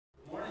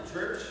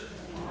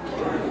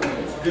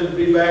Good to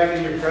be back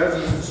in your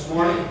presence this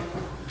morning.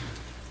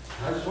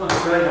 I just want to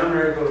tell you, I'm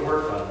ready to go to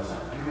work on this.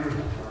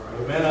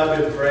 Amen. I've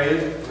been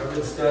praying, I've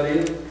been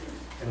studying,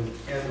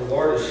 and the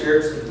Lord has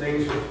shared some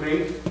things with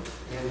me,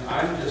 and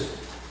I'm just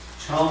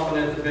chomping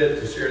at the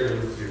bit to share them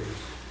with you.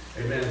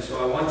 Amen.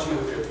 So I want you,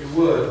 if you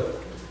would,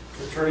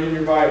 to turn in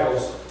your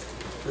Bibles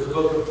to the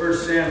book of 1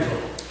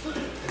 Samuel,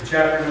 in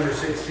chapter number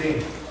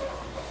 16.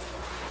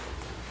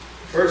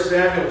 1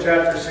 Samuel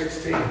chapter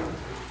 16.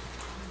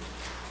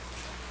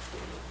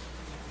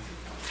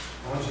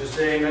 I want you to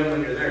say amen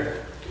when you're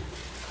there.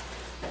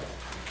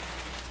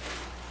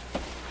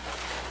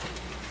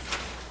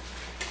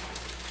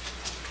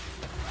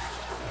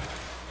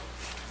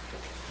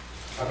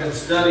 I've been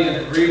studying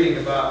and reading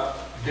about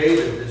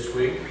David this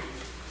week,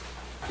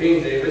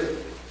 King David.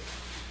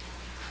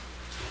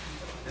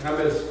 And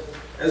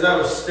as I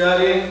was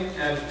studying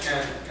and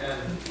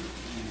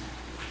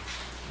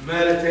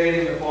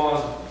meditating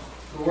upon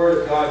the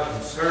Word of God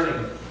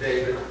concerning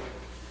David,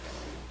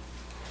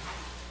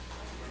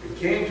 it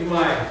came to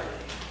my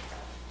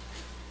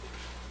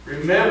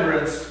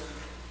remembrance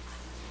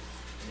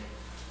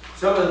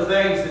some of the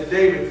things that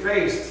David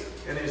faced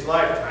in his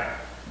lifetime.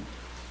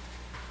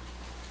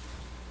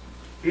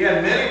 He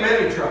had many,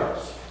 many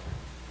troubles,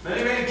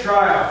 many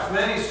trials,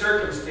 many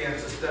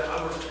circumstances that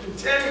were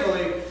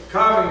continually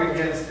coming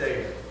against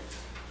David.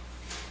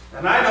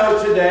 And I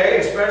know today,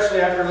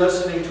 especially after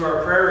listening to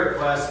our prayer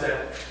requests,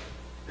 that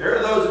there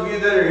are those of you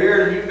that are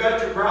here and you've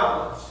got your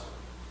problems.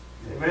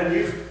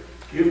 Amen.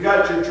 You've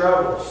got your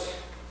troubles.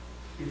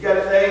 You've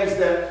got things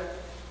that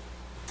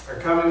are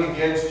coming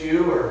against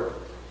you or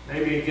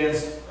maybe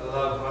against a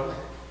loved one.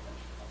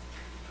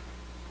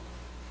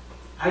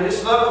 I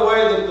just love the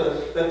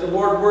way that the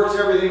Lord works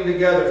everything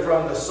together,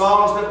 from the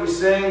songs that we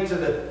sing to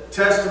the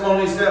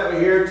testimonies that we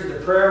hear to the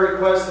prayer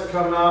requests that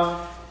come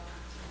out.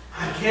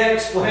 I can't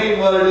explain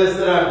what it is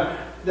that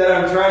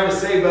I'm trying to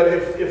say, but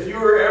if you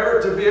were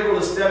ever to be able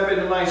to step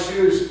into my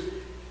shoes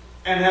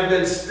and have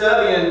been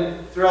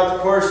studying throughout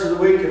the course of the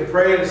week and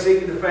praying and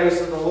seeking the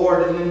face of the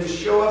Lord, and then to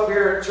show up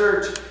here at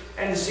church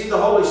and to see the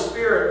Holy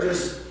Spirit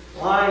just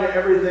line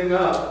everything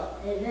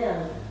up.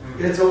 Amen.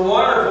 It's a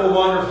wonderful,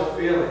 wonderful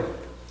feeling.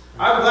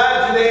 I'm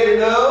glad today to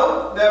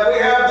know that we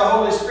have the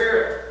Holy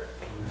Spirit.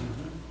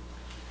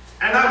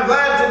 And I'm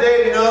glad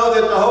today to know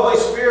that the Holy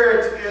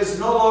Spirit is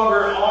no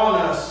longer on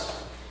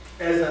us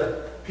as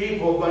a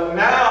people, but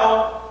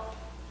now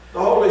the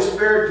Holy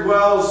Spirit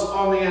dwells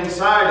on the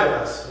inside of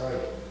us.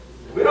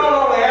 We don't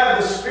only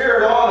have the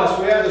Spirit on us,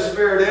 we have the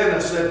Spirit in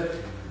us. And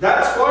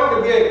that's going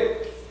to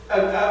be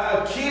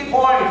a key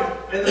point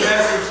in the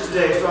message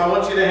today. So I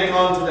want you to hang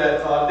on to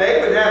that thought.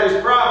 David had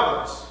his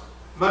problems,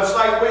 much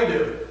like we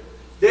do.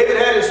 David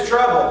had his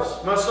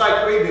troubles, much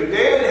like we do.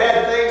 David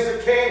had things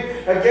that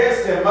came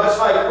against him, much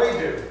like we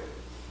do.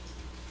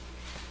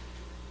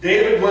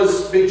 David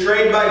was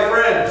betrayed by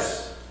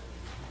friends,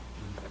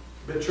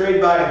 betrayed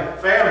by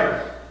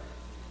family.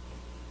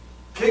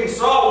 King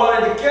Saul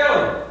wanted to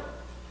kill him.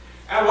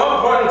 At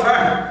one point in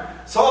time,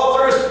 Saul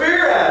threw a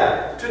spear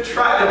at him to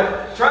try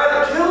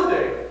to kill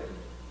David.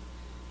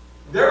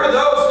 There were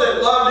those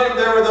that loved him,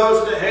 there were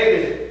those that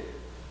hated him.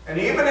 And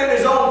even in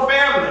his own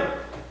family,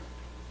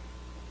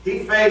 he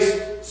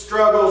faced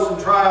struggles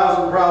and trials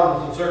and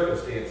problems and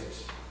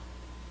circumstances.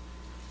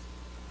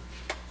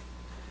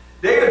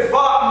 David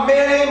fought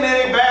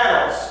many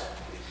battles.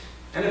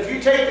 And if you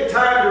take the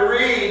time to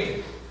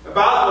read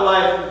about the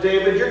life of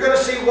David, you're going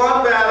to see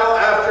one battle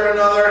after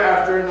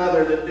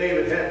another that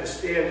David had to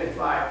stand and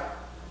fight.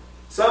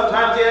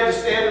 Sometimes he had to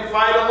stand and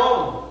fight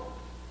alone.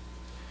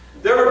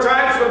 There were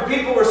times when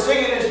people were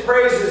singing his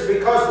praises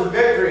because of the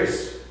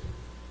victories.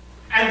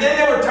 And then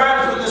there were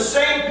times when the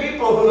same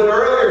people who had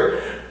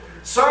earlier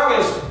sung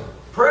his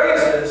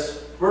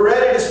praises were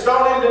ready to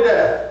stone him to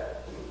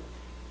death.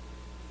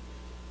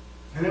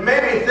 And it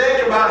made me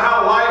think about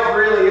how life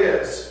really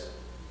is.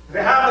 And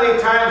how many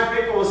times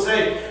people will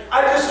say,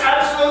 I just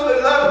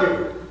absolutely love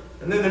you.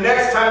 And then the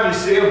next time you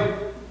see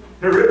them,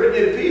 they're ripping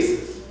you to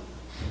pieces.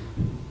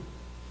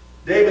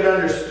 David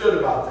understood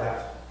about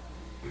that.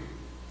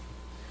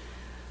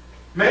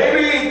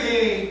 Maybe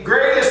the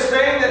greatest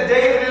thing that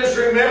David is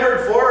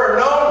remembered for or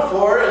known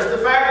for is the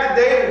fact that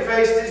David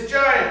faced his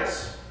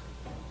giants.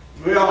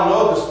 We all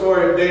know the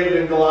story of David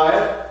and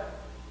Goliath.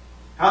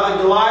 How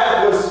that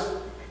Goliath was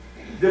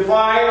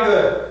defying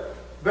the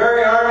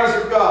very armies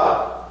of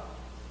God.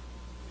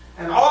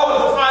 And all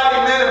of the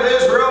fighting men of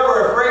Israel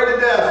were afraid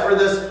to death for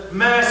this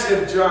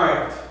massive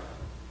giant.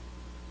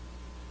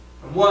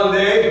 And one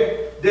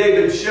day,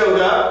 David showed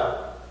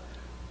up.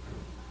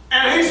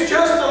 And he's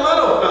just a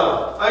little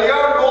fellow, a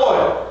young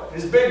boy.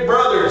 His big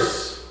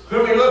brothers,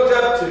 whom he looked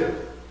up to,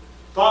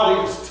 thought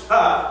he was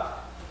tough.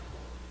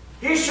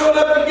 He showed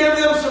up to give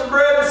them some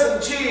bread and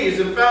some cheese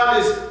and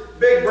found his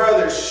big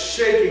brothers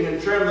shaking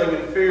and trembling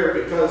in fear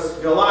because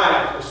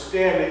Goliath was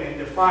standing and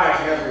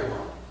defying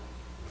everyone.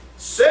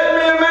 Send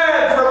me a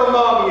man from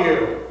among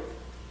you.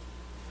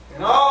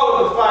 And all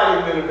of the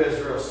fighting men of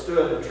Israel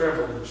stood and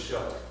trembled and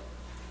shook.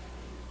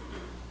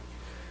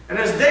 And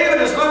as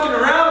David is looking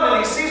around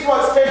and he sees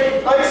what's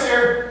taking place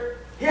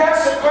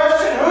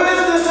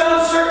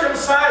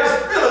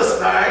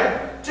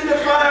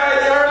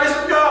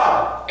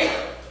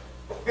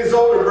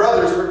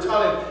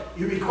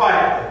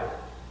quiet.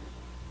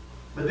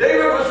 But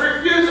David was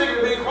refusing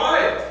to be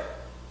quiet.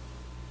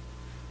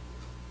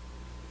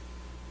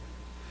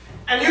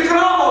 And you can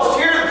almost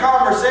hear the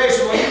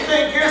conversation when you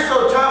think, you're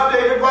so tough,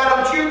 David, why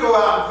don't you go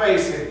out and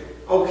face him?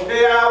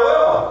 Okay, I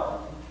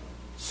will.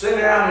 Sit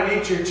down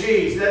and eat your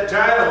cheese. That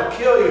giant will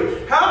kill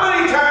you. How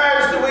many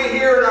times do we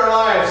hear in our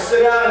lives,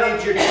 sit down and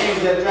eat your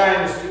cheese, that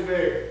giant is too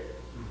big?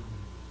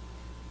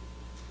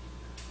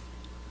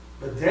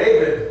 But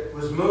David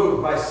was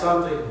moved by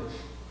something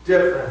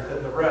different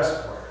than the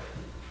rest were.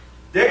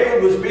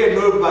 David was being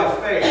moved by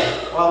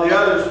faith, while the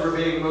others were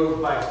being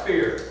moved by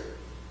fear.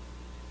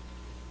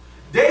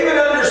 David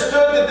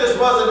understood that this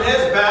wasn't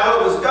his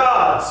battle, it was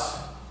God's.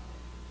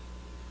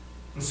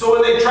 And so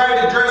when they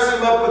tried to dress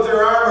him up with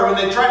their armor, when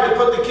they tried to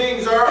put the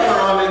king's armor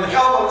on, and the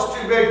helmet was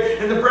too big,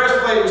 and the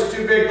breastplate was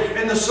too big,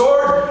 and the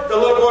sword, the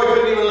little boy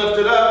couldn't even lift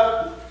it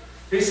up.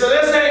 He said,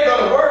 this ain't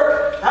going to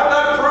work. I've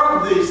not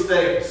proved these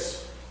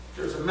things.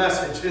 There's a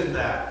message in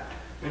that.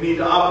 We need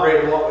to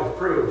operate in what we've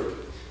proved.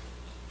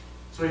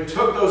 So he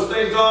took those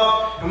things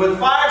off, and with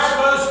 5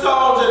 smooth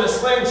stones and a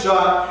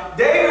slingshot,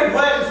 David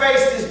went and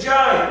faced his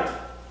giant.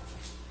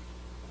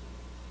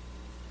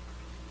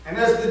 And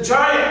as the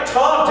giant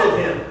taunted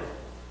him,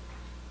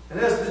 and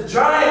as the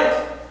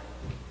giant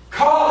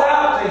called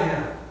out to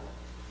him,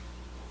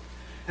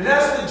 and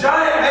as the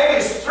giant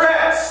made his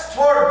threats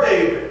toward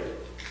David,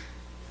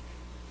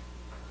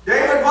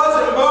 David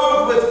wasn't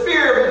moved with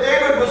fear, but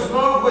David was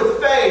moved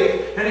with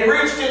faith. And he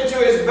reached into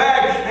his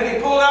bag and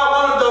he pulled out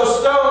one of those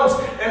stones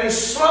and he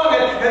slung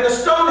it, and the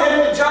stone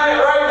hit the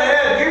giant right in the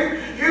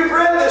head. You've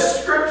read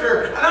this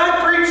scripture, and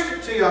I preached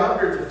it to you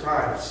hundreds of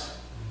times.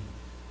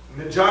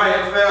 And the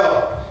giant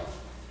fell.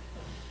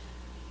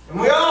 And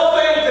we all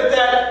think that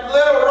that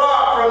little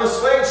rock from the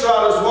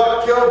slingshot is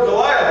what killed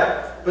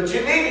Goliath. But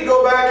you need to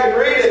go back and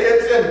read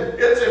it.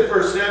 It's in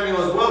 1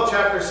 Samuel as well,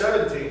 chapter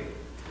 17.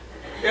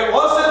 It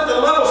wasn't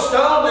the little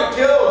stone that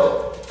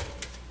killed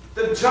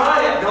the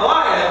giant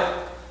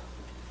Goliath.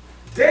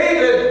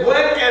 David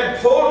went and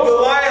pulled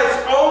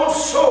Goliath's own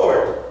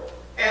sword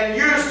and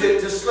used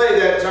it to slay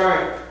that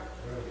giant.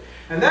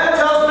 And that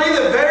tells me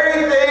the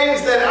very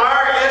things that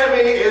our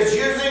enemy is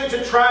using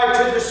to try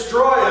to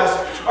destroy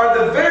us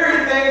are the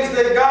very things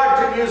that God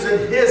can use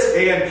in His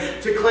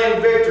hand to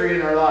claim victory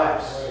in our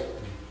lives.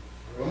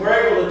 When we're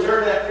able to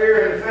turn that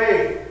fear into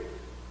faith,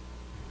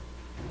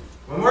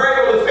 when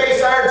we're able to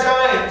face our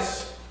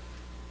giants,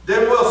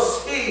 then we'll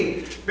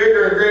see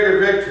bigger and greater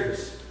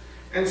victories.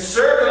 And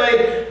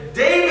certainly,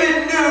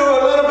 David knew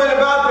a little bit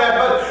about that.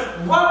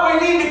 But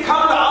what we need to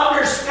come to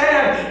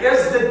understand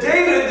is the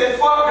David that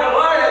fought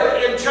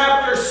Goliath in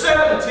chapter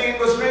 17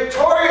 was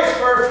victorious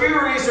for a few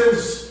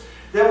reasons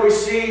that we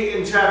see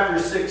in chapter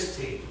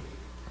 16.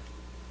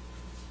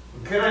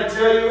 And can I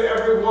tell you,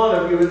 every one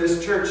of you in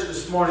this church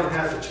this morning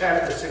has a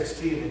chapter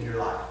 16 in your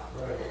life.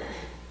 Right.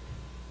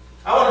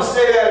 I want to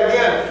say that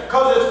again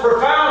because it's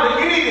profound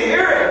and you need to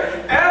hear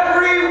it.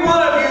 Every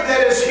one of you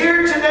that is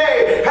here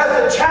today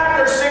has a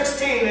chapter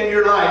 16 in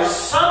your life.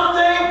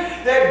 Something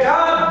that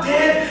God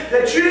did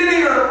that you didn't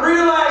even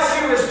realize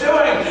He was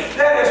doing,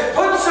 that has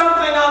put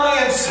something on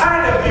the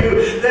inside of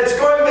you that's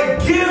going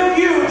to give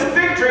you the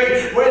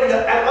victory when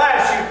at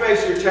last you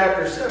face your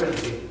chapter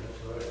 17.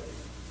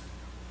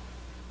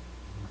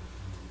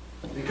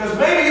 Because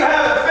maybe you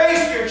haven't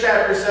faced your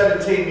chapter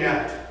 17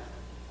 yet.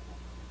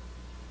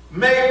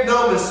 Make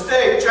no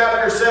mistake,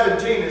 chapter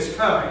 17 is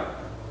coming.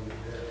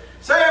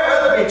 Say it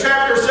with me,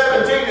 chapter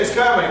 17 is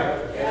coming.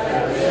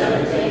 Chapter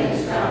 17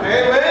 is coming.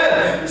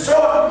 Amen.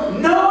 So,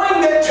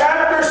 knowing that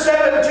chapter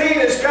 17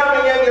 is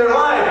coming in your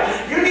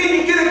life, you need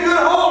to get a good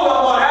hold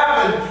on what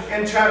happened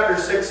in chapter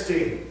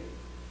 16.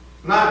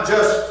 Not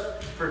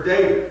just for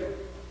David.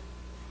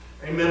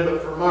 Amen,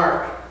 but for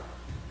Mark,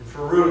 and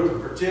for Ruth,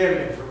 and for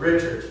Tammy, and for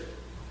Richard.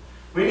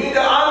 We need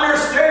to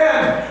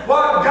understand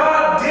what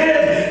God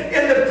did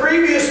in the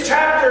previous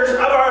chapters of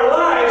our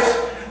lives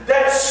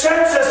that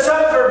sets us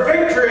up for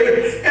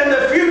victory in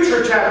the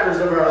future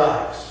chapters of our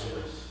lives.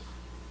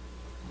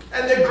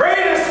 And the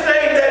greatest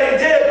thing that He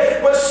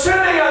did was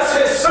sending us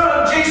His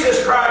Son,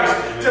 Jesus Christ,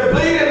 to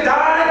bleed and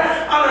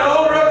die on an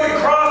old rugged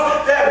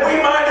cross that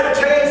we might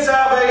obtain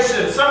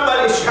salvation.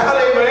 Somebody shout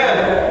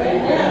amen.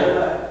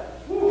 Amen.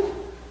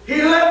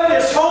 He left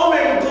His home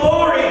in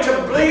glory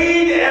to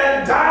bleed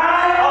and die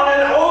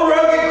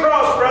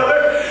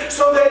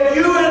so that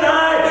you and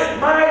I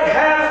might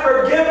have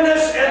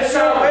forgiveness and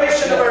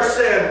salvation of our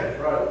sin.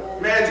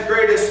 Right. Man's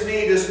greatest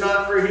need is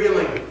not for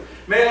healing.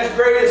 Man's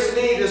greatest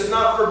need is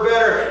not for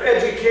better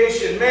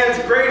education.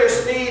 Man's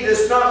greatest need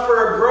is not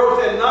for a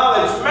growth in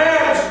knowledge.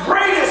 Man's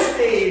greatest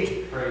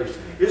need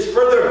is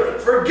for the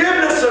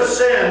forgiveness of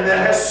sin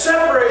that has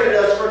separated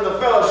us from the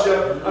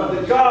fellowship of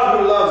the God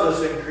who loves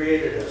us and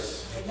created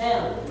us.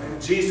 Amen.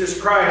 And Jesus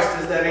Christ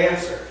is that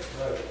answer.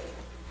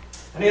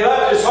 And He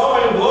left His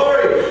home in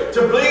glory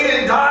to bleed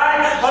and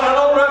die on an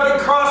old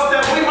rugged cross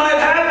that we might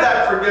have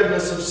that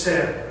forgiveness of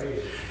sin.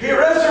 He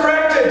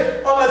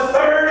resurrected on the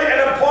third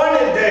and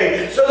appointed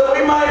day so that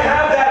we might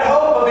have that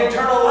hope of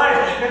eternal life.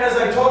 And as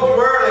I told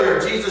you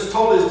earlier, Jesus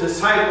told His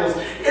disciples,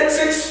 "It's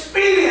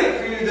expedient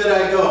for you that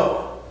I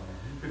go.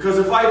 Because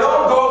if I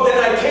don't go,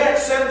 then I can't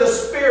send the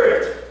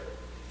Spirit."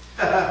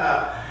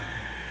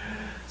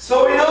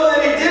 So we know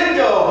that He did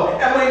go.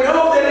 And we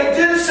know that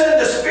He did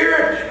send the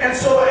Spirit. And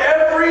so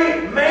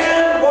every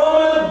man,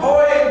 woman,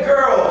 boy, and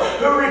girl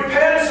who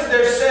repents of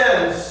their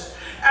sins,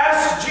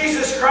 asks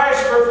Jesus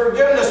Christ for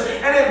forgiveness,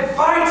 and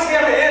invites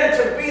Him in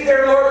to be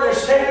their Lord and their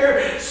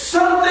Savior,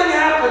 something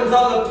happens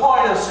on the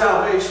point of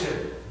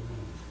salvation.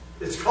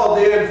 It's called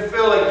the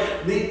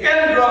infilling, the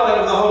indwelling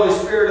of the Holy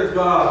Spirit of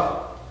God.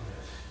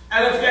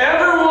 And if you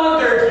ever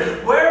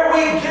wondered where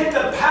we get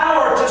the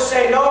power to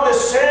say no to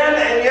sin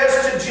and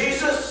yes to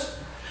Jesus,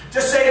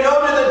 to say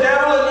no to the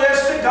devil and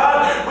yes to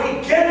God,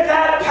 we get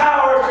that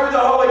power through the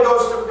Holy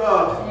Ghost of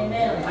God.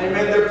 Amen.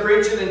 Amen. They're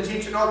preaching and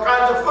teaching all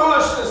kinds of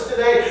foolishness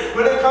today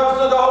when it comes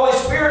to the Holy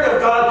Spirit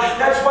of God.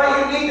 That's why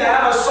you need to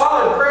have a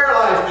solid prayer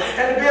life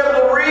and to be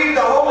able to read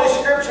the Holy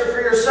Scripture for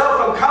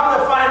yourself and come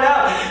to find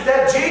out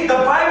that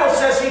the Bible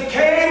says He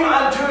came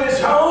unto His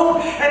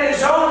own, and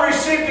His own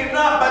received Him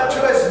not, but to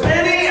as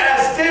many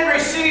as did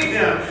receive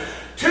Him,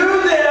 to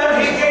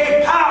them He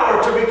gave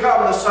power to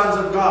become the sons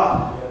of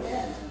God.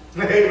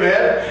 Amen.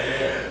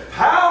 Amen.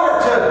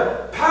 Power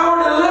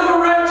to live a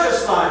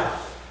righteous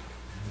life.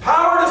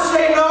 Power to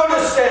say no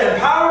to sin.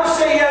 Power to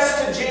say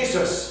yes to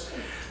Jesus.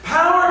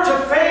 Power to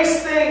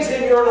face things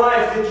in your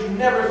life that you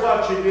never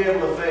thought you'd be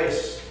able to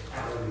face.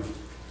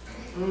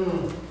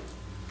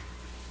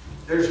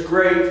 There's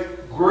great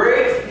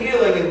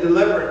healing and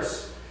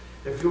deliverance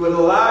if you would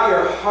allow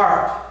your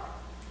heart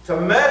to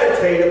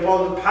meditate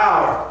upon the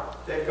power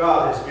that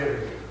God has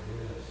given you.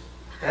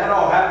 That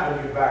all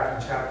happened to you back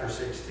in chapter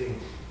 16.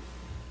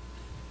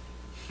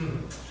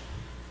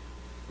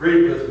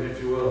 Read with me,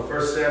 if you will,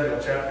 1 Samuel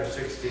chapter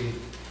 16.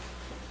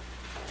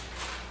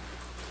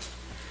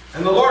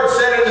 "And the Lord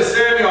said unto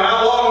Samuel,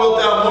 How long wilt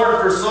thou mourn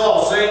for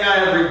Saul, saying, I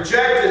have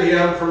rejected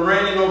him from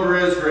reigning over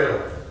Israel?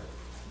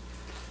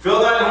 Fill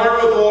thine horn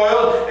with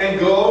oil, and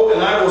go,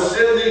 and I will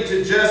send thee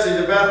to Jesse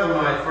the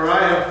Bethlehemite, for I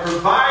have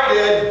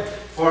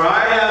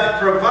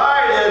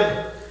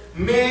provided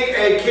me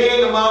a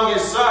king among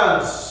his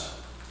sons."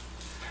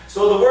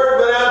 So the word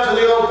went out to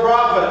the old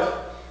prophet,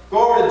 "Go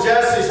over to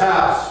Jesse's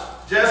house.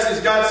 Jesse's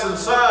got some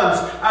sons.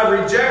 I've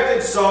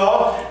rejected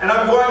Saul, and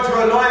I'm going to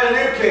anoint a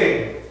new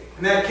king.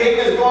 And that king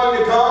is going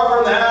to come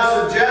from the house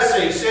of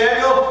Jesse.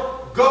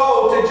 Samuel,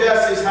 go to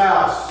Jesse's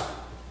house.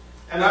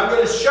 And I'm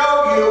going to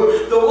show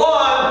you the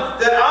one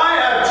that I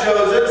have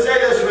chosen." Say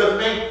this with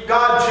me.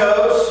 God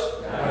chose.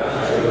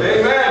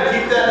 Amen.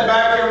 Keep that in the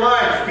back of your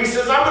mind. He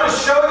says, "I'm going to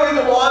show you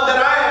the one that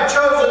I have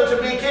chosen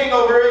to be king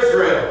over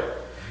Israel."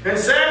 And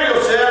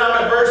Samuel said,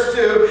 I'm at verse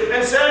 2,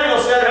 "And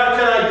Samuel said, How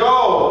can I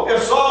go?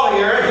 If Saul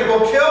hear, he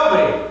will kill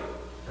me.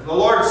 And the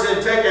Lord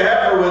said, Take a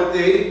heifer with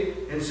thee,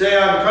 and say,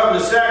 I am come to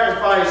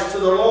sacrifice to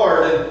the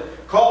Lord. And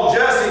call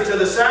Jesse to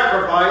the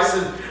sacrifice,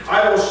 and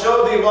I will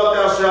show thee what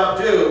thou shalt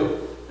do.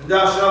 And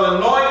thou shalt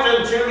anoint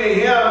unto me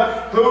him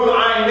whom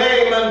I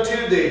name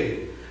unto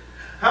thee."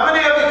 How many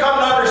of you come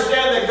to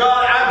understand that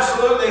God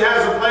absolutely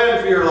has a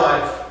plan for your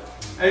life?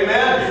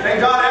 Amen?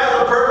 And God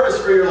has a purpose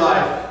for your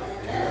life.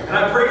 And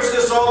I preach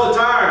this all the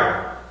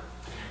time.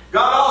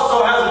 God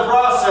also has a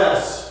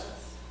process.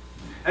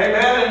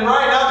 Amen? And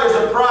right now there's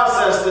a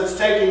process that's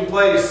taking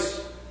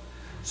place.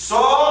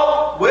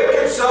 Saul,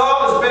 wicked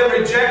Saul, has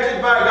been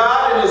rejected by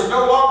God and is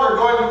no longer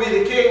going to be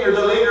the king or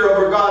the leader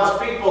over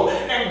God's people.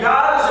 And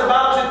God is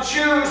about to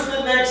choose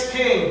the next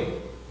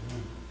king.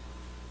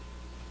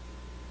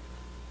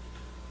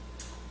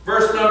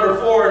 Verse number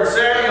 4, "And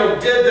Samuel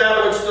did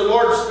that which the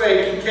Lord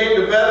spake, and came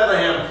to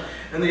Bethlehem.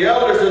 And the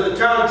elders of the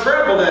town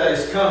trembled at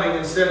his coming,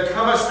 and said,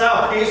 Comest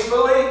thou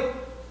peacefully?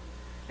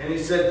 And he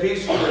said,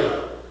 Peacefully.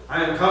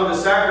 I am come to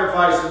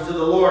sacrifice unto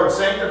the Lord.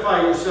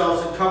 Sanctify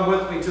yourselves, and come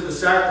with me to the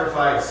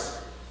sacrifice.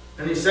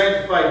 And he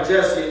sanctified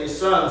Jesse and his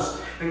sons,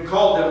 and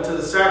called them to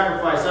the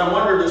sacrifice." I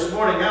wonder this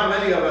morning how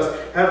many of us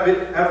have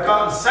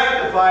gotten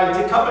sanctified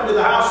to come into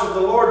the house of the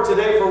Lord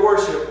today for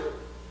worship.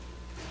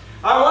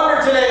 I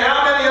wonder today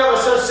how many of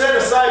us have set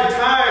aside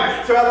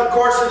time throughout the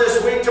course of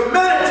this week to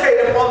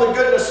meditate upon the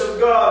goodness of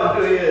God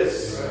and who He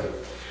is. Right.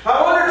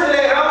 I wonder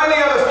today how many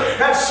of us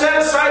have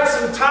set aside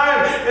some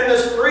time in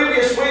this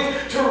previous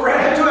week to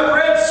have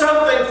read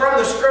something from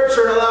the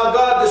Scripture and allow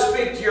God to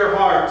speak to your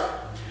heart.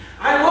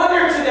 I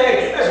wonder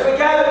today, as we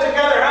gather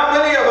together, how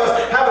many of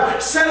us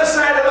have set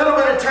aside a little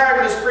bit of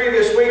time this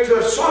previous week to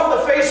have sought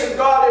the face of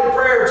God in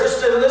prayer, just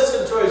to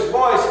listen to His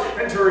voice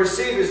and to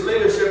receive His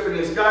leadership and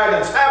His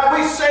guidance. Have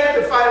we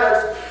sanctified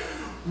ourselves?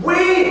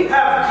 We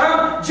have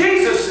come,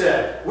 Jesus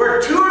said,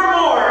 "Where two or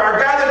more are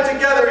gathered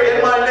together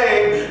in my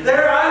name,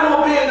 there I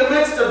will be in the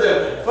midst of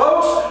them."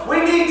 Folks, we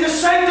need to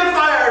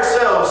sanctify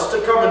ourselves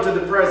to come into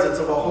the presence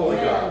of a holy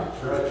God.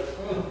 Right.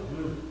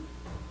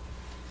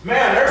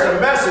 Man, there's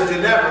a message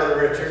in that, Brother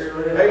Richard.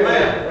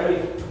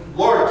 Amen.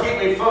 Lord, keep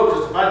me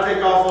focused. If I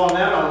take off on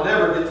that, I'll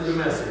never get to the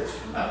message.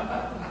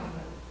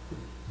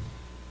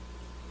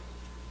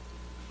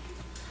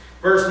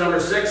 Verse number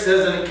 6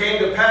 says, "And it came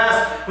to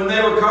pass when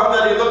they were come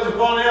that he looked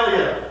upon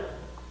Eliab,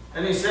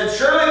 And he said,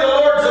 surely the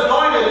Lord's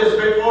anointed is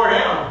before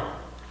him.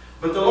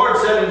 But the Lord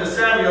said unto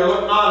Samuel,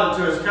 look not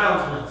unto his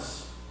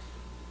countenance,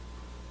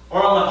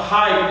 or on the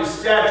height of his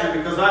stature,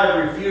 because I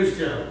have refused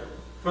him.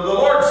 For the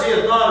Lord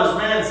seeth not as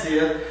man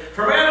seeth.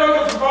 For man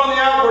looketh upon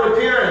the outward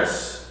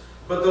appearance,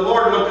 but the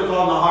Lord looketh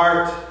on the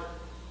heart.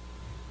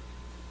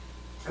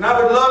 And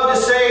I would love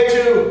to say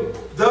to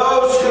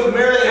those who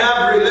merely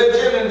have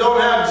religion and don't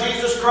have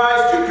Jesus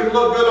Christ, you can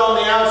look good on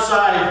the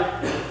outside,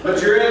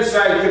 but your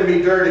inside can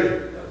be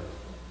dirty.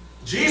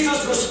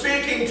 Jesus was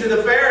speaking to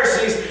the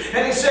Pharisees,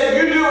 and he said,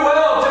 you do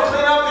well to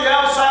clean up the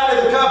outside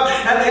of the cup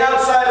and the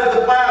outside of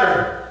the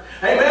platter.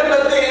 Amen,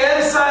 but the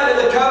inside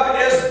of the cup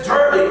is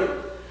dirty.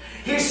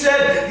 He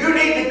said, you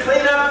need to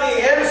clean up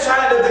the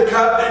inside of the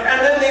cup,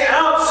 and then the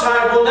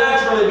outside will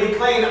naturally be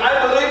clean.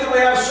 I believe that we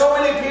have so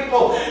many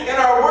people in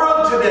our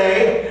world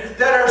today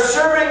that are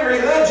serving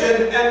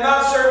religion and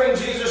not serving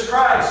Jesus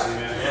Christ.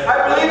 Amen.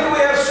 I believe that we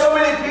have so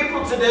many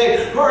people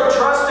today who are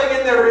trusting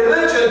in their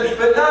religion,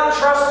 but not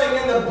trusting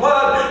in the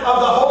blood of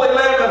the Holy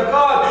Lamb of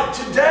God.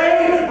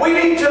 Today, we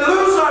need to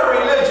lose our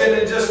religion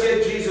and just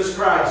get Jesus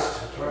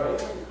Christ. That's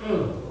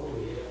right.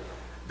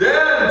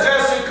 Then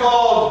Jesse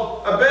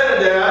called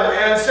Abinadab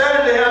and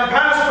said unto him,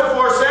 pass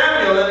before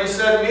Samuel. And he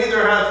said,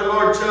 neither hath the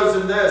Lord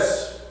chosen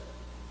this.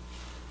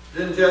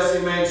 Then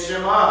Jesse made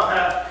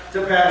Shema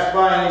to pass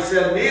by, and he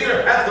said,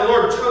 neither hath the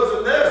Lord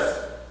chosen this.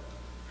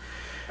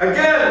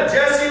 Again,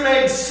 Jesse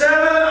made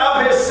 7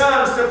 of his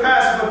sons to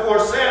pass before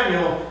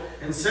Samuel.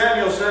 And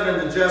Samuel said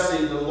unto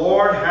Jesse, the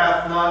Lord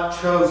hath not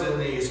chosen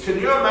these. Can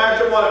you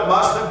imagine what it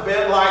must have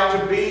been like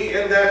to be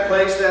in that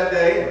place that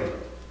day?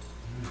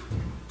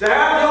 To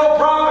have the old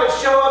prophet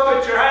show up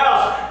at your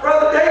house.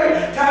 Brother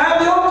David, to have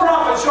the old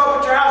prophet show up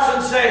at your house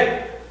and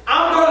say,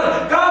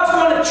 God's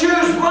going to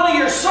choose one of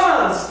your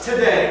sons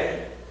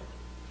today.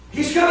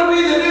 He's going to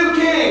be the new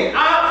king.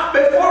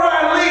 Before I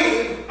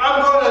leave,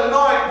 I'm going to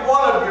anoint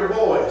one of your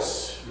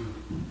boys.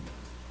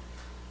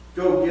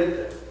 Go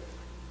get them.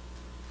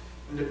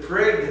 And to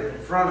parade them in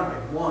front of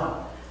him,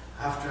 one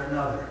after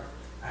another,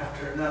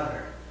 after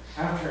another,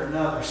 after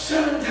another,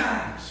 7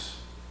 times.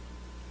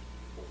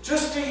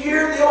 Just to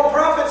hear the old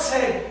prophet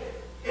say,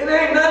 it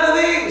ain't none of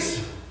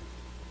these.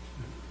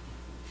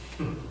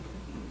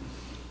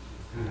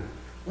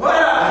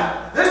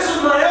 Well, this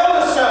is my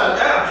eldest son,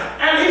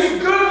 and he's a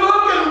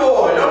good-looking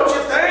boy, don't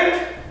you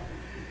think?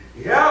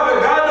 Yeah,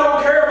 but God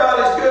don't care about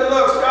his good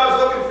looks.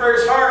 God's looking for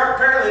his heart.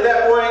 Apparently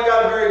that boy ain't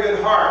got a very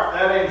good heart.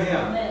 That ain't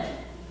him. Amen.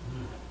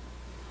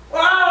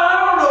 Well,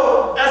 I don't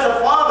know. As a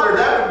father,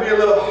 that would be a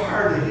little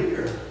hard to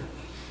hear.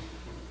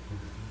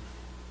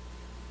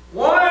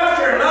 One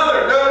after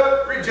another,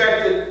 nope,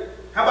 rejected.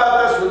 How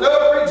about this one?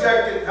 Nope,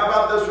 rejected. How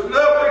about this one?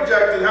 Nope,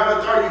 rejected. How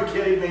about, are you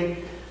kidding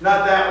me?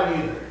 Not that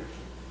one either.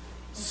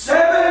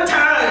 7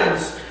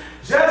 times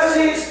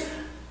Jesse's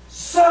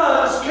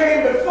sons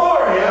came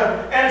before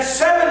him, and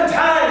 7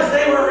 times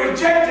they were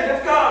rejected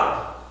of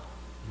God.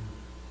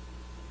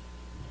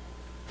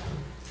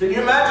 Can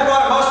you imagine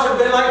what it must have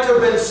been like to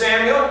have been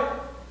Samuel?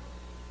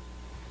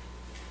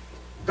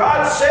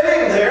 God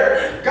sitting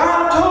there,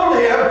 God told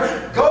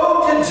him,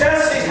 go to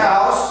Jesse's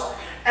house,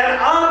 and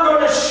I'm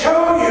going to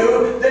show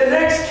you the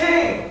next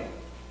king.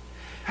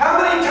 How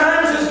many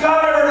times has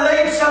God ever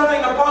laid something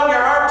upon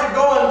your heart to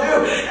go and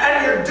do,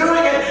 and you're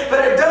doing it,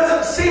 but it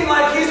doesn't seem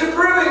like he's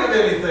approving of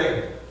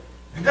anything?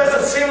 It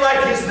doesn't seem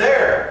like he's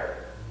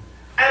there.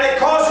 And it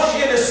causes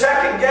you to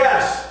second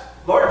guess.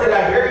 Lord, did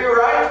I hear you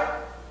right?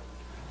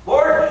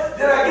 Lord,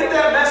 did I get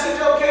that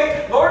message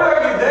okay? Lord, are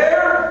you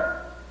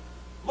there?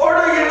 Lord,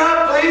 are you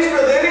not pleased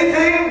with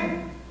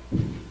anything?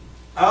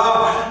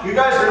 You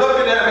guys are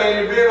looking at me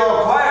and you're being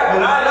all quiet,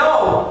 but I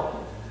know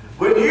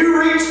when you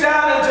reach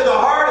down into the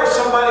heart of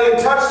somebody and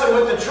touch them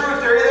with the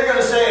truth, they're either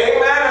going to say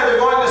amen or they're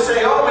going to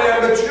say, oh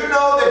man, but you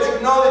know that you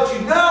know that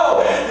you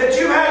know that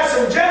you've had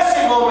some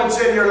Jesse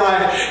moments in your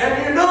life,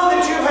 and you know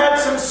that you've had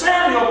some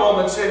Samuel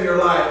moments in your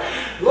life.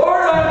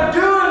 Lord, I'm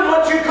doing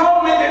what you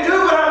called me to do,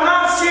 but I'm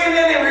not seeing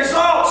any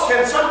results.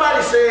 Can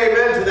somebody say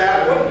amen to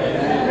that one?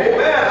 Amen.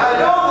 Amen. I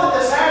know that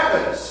this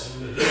happens.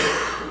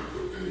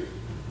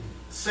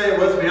 Say it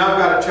with me. I've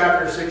got a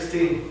chapter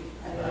 16.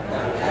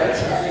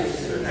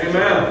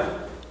 Amen.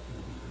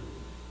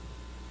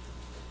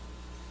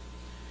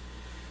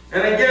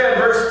 And again,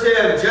 verse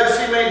 10,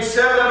 Jesse made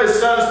 7 of his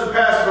sons to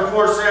pass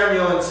before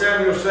Samuel, and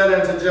Samuel said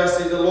unto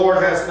Jesse, the Lord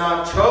has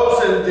not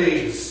chosen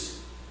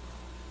these.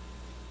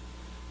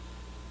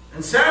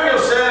 And Samuel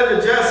said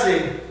unto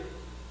Jesse,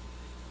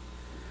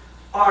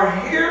 are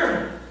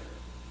here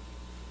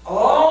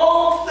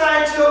all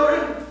thy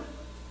children?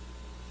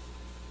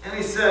 And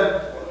he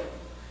said,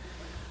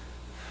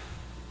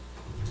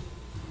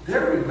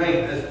 there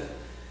remaineth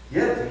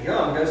yet the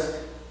youngest,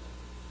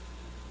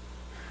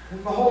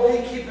 and behold,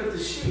 he keepeth the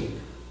sheep.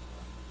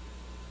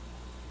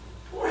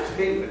 Poor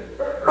David.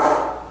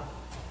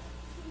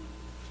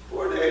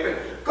 Poor David.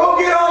 Go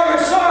get all your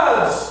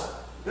sons.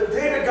 But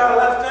David got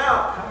left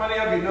out. How many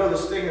of you know the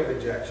sting of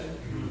rejection?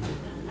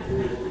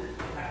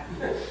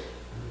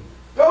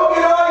 Go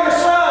get all your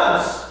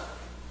sons.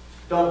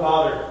 Don't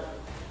bother,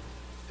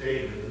 David.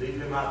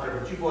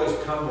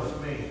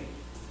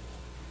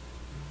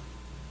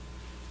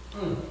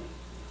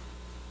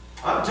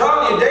 I'm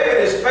telling you,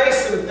 David is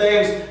facing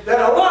things that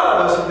a lot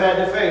of us have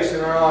had to face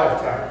in our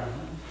lifetime.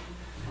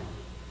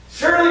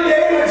 Surely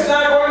David's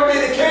not going to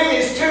be the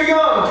king. He's too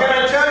young. Can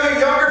I tell you,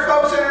 younger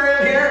folks that are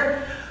in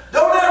here,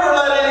 don't ever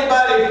let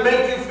anybody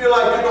make you feel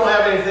like you don't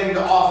have anything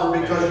to offer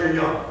because you're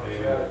young.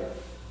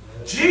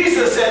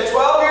 Jesus at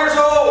 12 years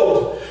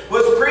old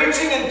was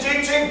preaching and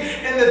teaching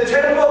in the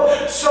temple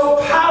so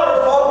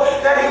powerful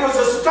that he was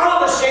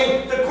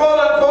astonishing the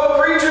quote-unquote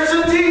preachers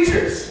and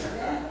teachers.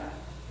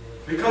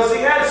 Because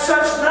he had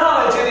such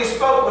knowledge and he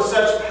spoke with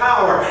such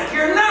power.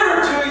 You're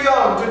never too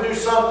young to do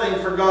something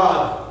for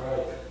God.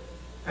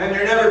 And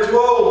you're never too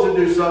old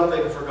to do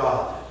something for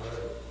God.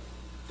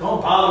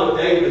 Don't bother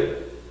with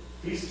David.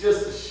 He's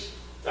just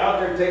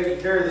out there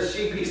taking care of the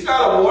sheep. He's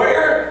not a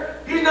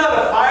warrior. He's not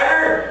a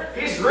fighter.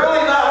 He's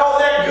really not all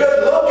that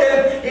good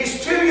looking.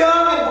 He's too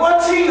young, and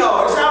what's he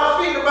know? He's out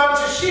feeding a bunch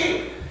of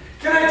sheep.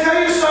 Can I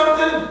tell you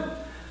something?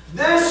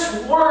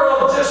 This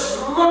world just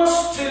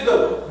looks to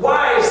the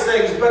wise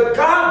things, but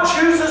God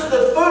chooses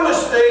the foolish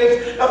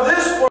things of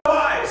this world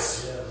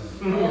wise.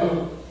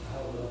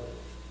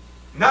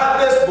 Not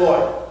this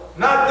boy.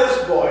 Not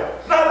this boy.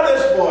 Not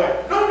this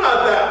boy. No,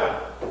 not that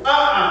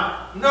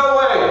one. No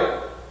way.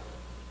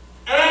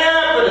 It ain't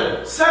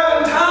happening.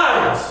 7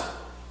 times.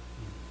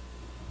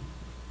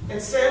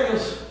 And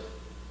Samuel's,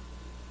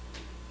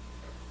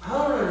 I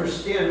don't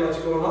understand what's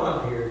going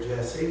on here,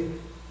 Jesse.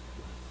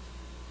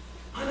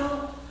 I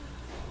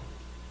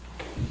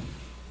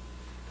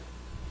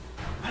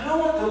know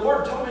what the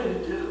Lord told me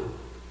to do.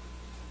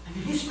 And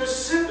He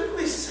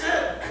specifically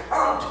said,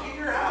 come to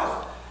your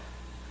house.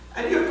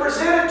 And you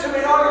presented to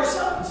me all your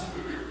sons.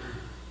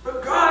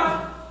 But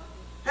God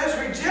has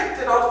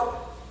rejected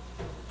all.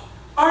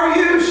 Are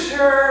you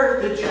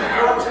sure that you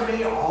brought to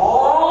me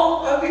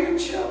all of your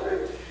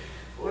children?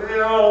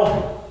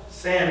 Well,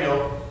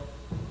 Samuel,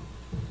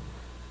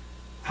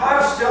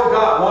 I've still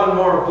got one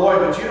more boy,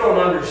 but you don't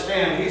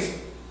understand.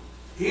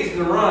 He's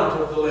the runt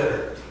of the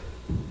litter.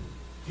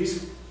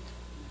 He's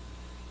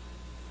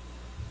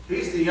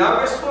the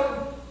youngest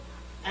one,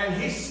 and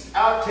he's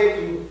out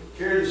taking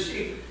care of the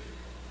sheep.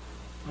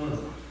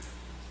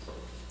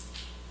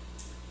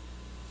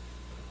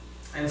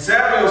 And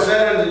Samuel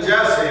said unto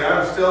Jesse,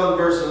 I'm still in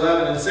verse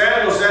 11, and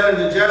Samuel said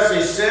unto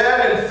Jesse,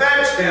 send and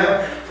fetch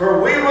him,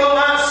 for we will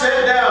not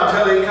sit down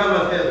till he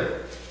cometh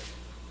hither.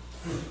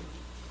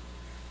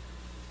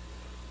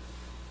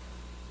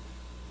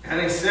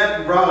 And he sent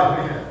and brought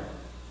him in.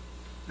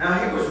 Now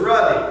he was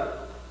ruddy.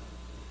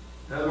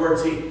 In other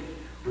words, he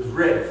was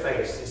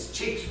red-faced. His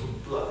cheeks were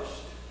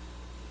blushed.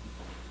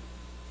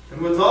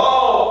 And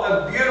withal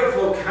a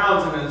beautiful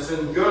countenance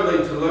and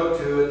goodly to look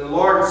to. And the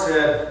Lord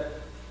said,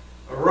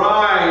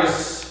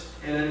 arise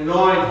and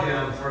anoint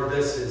him, for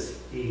this is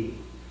he.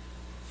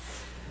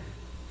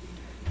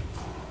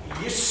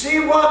 You see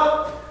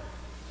what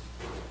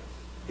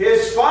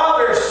his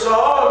father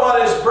saw, and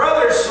what his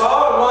brother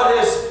saw, and what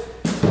his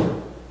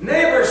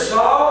neighbor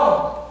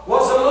saw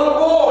was a little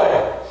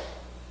boy.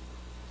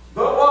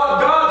 But what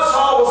God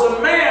saw was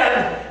a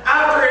man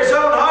after his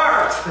own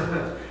heart.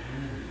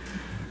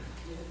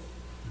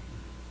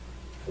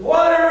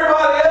 What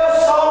everybody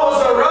else saw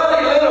was a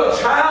ruddy little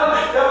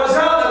child that was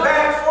out in the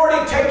back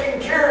 40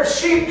 taking care of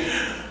sheep.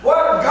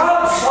 What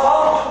God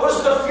saw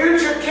was the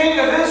future king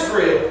of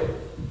Israel.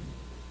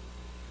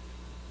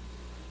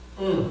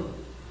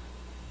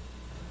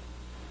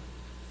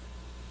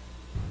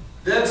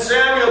 Then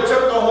Samuel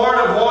took the horn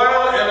of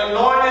oil and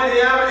anointed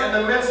him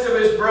in the midst of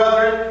his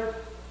brethren.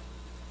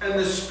 And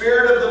the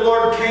Spirit of the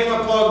Lord came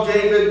upon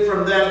David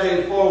from that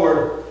day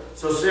forward.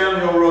 So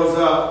Samuel rose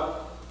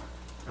up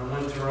and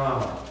went to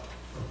Ramah.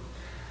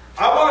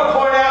 I want to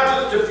point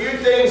out just a few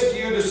things to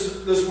you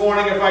this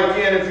morning, if I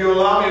can, if you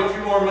allow me a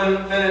few more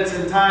minutes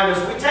in time, as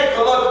we take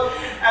a look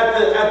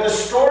at the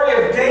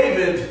story of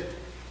David.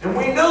 And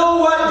we know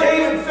what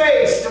David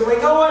faced, and we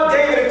know what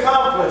David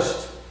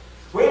accomplished.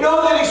 We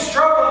know that he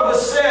struggled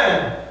with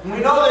sin, and we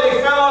know that he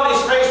fell on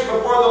his face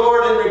before the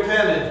Lord and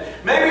repented.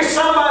 Maybe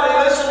somebody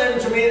listening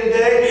to me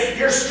today,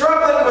 you're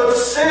struggling with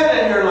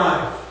sin in your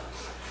life.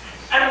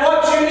 And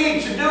what you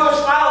need to do is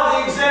follow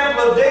the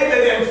example of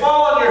David and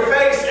fall on your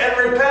face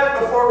and repent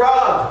before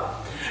God.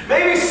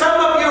 Maybe some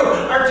of you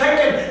are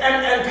taking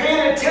and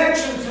paying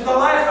attention to the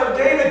life of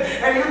David,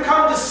 and you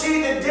come to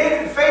see that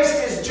David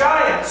faced his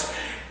giants.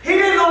 He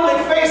didn't only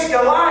face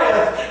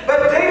Goliath,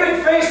 but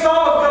David faced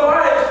all of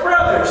Goliath's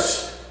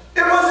brothers.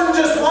 It wasn't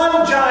just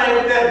one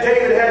giant that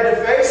David had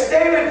to face.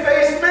 David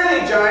faced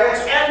many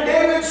giants, and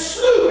David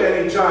slew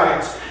many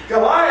giants.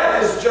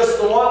 Goliath is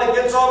just the one that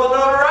gets all the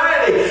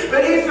notoriety,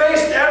 but he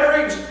faced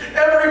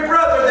every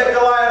brother that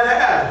Goliath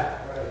had.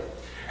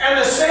 And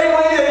the same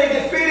way that he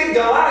defeated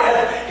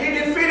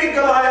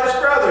Goliath's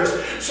brothers.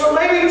 So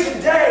maybe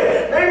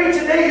today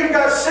you've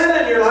got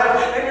sin in your life,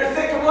 and you're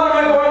thinking, what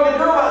am I going to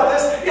do about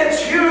this?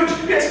 It's huge.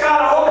 It's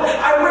got a hold.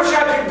 I wish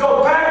I could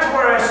go back to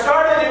where I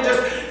started and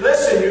just,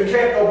 listen, you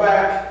can't go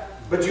back,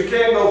 but you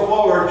can go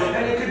forward.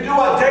 And you can do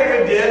what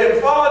David did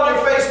and fall on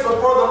your face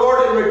before the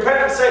Lord and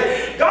repent and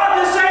say,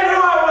 God, this ain't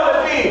who I want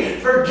to be.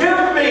 Forgive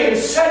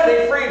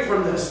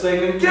this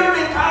thing and give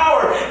me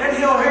power, and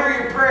He'll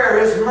hear your prayer.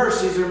 His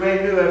mercies are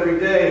made new every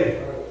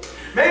day.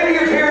 Maybe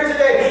you're here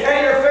today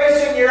and you're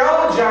facing your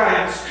own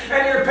giants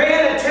and you're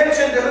paying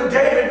attention to who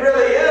David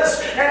really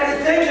is, and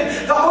you're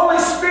thinking the Holy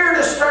Spirit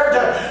is starting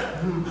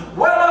to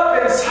well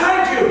up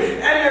inside you,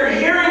 and you're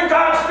hearing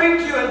God speak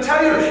to you and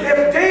tell you,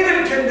 if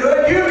David can do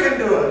it, you can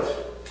do it.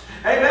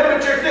 Amen.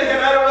 But you're thinking,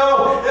 I don't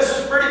know, this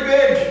is pretty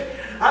big.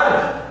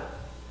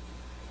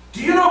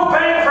 Do you know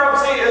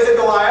bankruptcy is a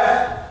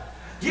Goliath?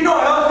 Do you know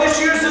health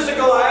issues is a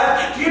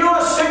Goliath? Do you know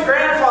a sick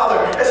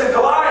grandfather is a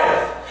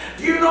Goliath?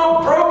 Do you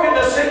know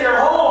brokenness in your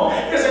home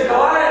is a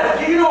Goliath?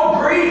 Do you know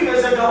grief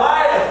is a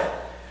Goliath?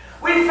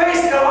 We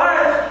face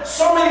Goliath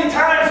so many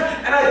times,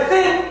 and I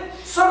think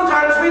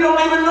sometimes we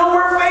don't even know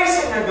we're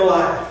facing a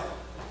Goliath.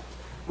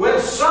 When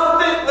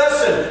something,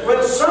 listen,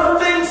 when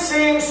something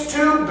seems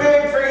too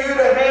big for you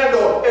to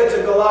handle, it's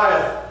a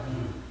Goliath.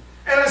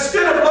 And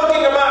instead of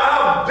looking about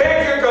how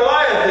big your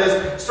Goliath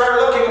is, start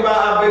looking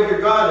about how big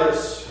your God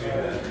is.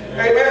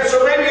 Amen.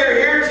 So maybe you're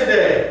here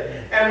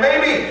today, and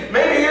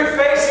maybe you're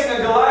facing a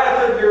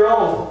Goliath of your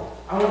own.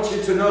 I want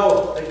you to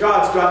know that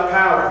God's got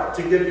power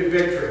to give you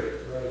victory.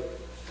 Right.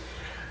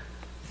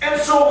 And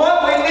so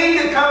what we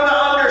need to come to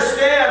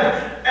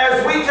understand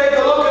as we take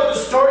a look at the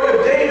story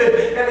of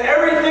David and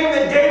everything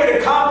that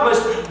David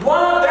accomplished,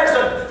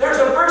 there's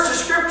a verse of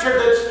Scripture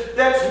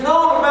that's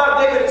known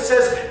about David. It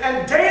says,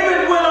 and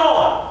David went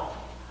on,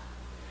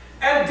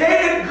 and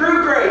David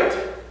grew great,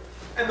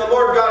 and the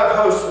Lord God of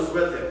hosts was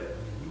with him.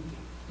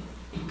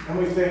 And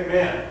we think,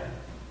 man,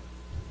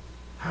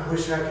 I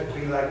wish I could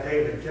be like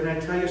David. Can I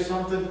tell you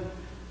something?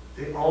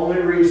 The only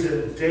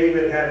reason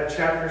David had a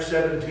chapter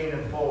 17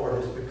 and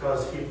forward is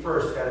because he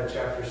first had a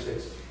chapter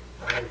 16.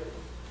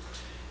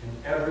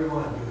 And every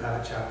one of you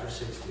have a chapter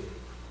 16.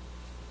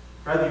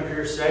 Whether you're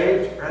here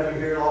saved, whether you're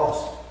here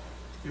lost,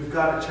 you've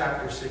got a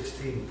chapter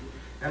 16.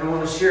 And I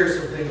want to share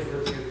some things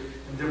with you,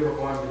 and then we're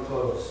going to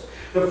close.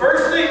 The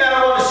first thing that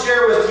I want to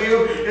share with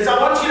you is I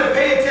want you to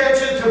pay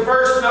attention to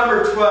verse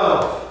number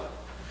 12.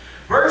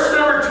 Verse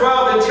number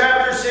 12 in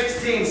chapter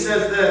 16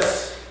 says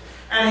this,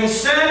 and he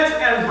sent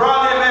and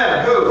brought him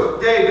in.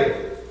 Who?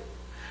 David.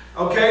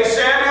 Okay,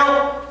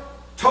 Samuel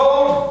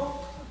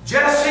told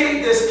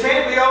Jesse, this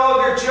can't be all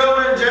of your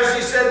children.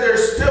 Jesse said,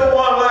 there's still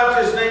one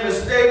left. His name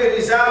is David.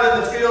 He's out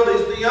in the field.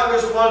 He's the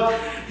youngest one.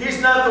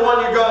 He's not the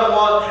one you're going to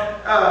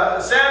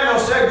want. Samuel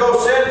said, go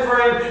send for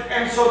him.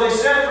 And so they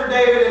sent for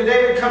David, and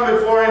David come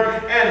before him.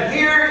 And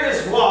here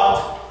is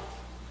what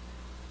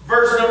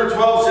verse number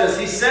 12 says,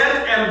 he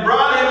sent and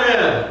brought him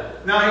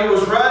in. Now he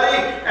was ruddy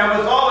and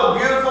with all a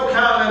beautiful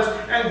countenance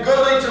and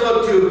goodly to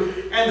look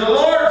to. And the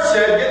Lord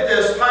said, get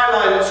this,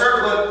 highlight it,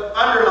 circle it,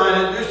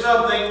 underline it, do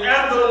something.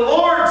 And the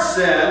Lord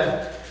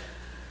said,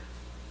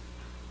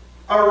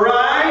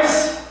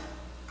 arise,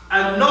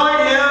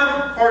 anoint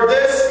him, for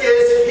this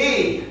is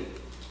he.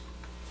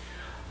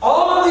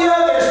 All of the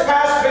others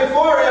passed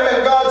before him,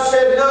 and God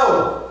said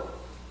no.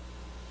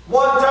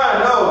 One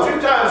time, no.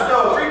 Two times,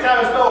 no. Three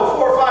times, no.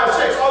 4, 5,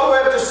 6, all the way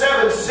up to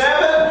 7.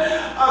 7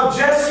 of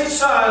Jesse's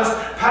sons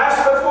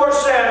passed before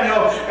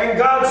Samuel, and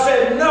God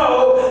said,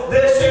 no,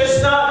 this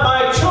is not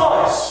my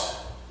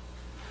choice.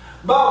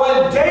 But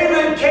when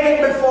David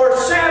came before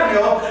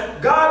Samuel,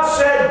 God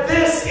said,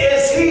 this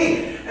is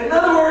he. In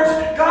other words,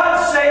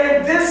 God's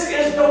saying, this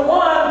is the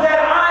one that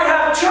I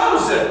have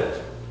chosen.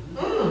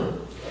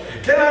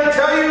 Can I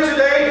tell you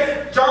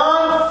today,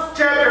 John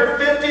chapter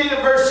 15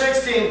 and verse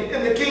 16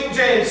 in the King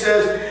James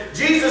says,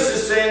 Jesus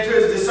is saying to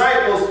his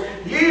disciples,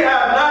 ye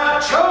have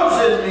not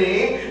chosen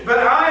me, but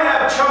I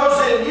have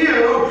chosen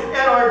you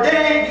and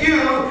ordained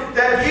you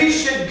that ye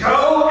should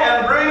go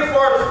and bring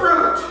forth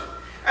fruit,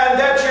 and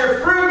that your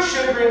fruit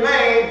should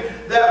remain,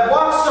 that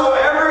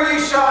whatsoever ye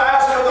shall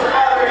ask of the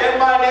Father in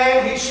my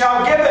name, he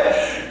shall give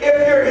it.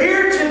 If you're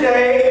here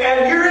today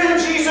and you're in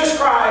Jesus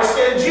Christ,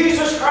 and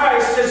Jesus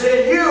Christ is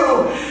in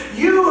you,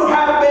 you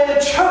have been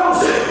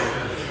chosen,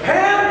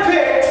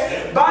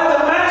 handpicked by the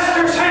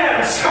Master's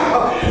hands.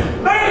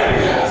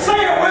 Man, say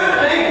it with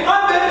me,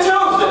 I've been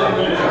chosen.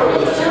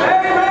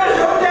 Amen.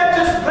 Don't that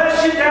just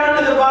bless you down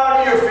to the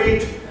bottom of your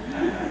feet?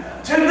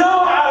 To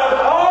know out of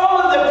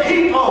all of the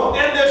people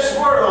in this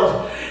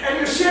world, and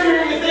you sit here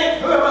and you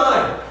think, who am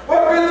I?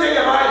 What good thing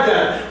have I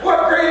done?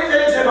 What great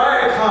things have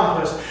I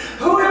accomplished?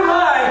 Who am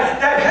I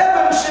that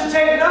heaven should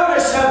take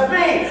notice of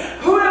me?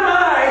 Who am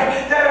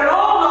I that an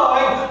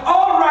all-knowing,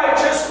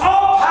 all-righteous,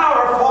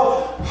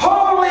 all-powerful,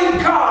 holy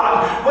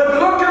God would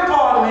look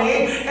upon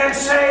me and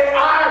say,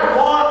 I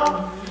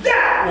want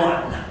that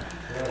one?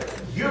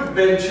 You've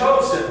been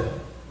chosen.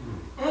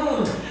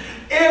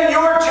 In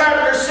your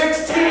chapter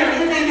 16,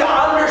 you need to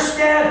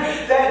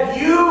understand that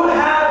you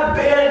have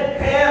been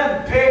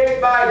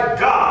handpicked by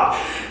God.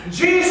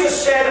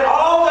 Jesus said,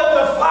 all that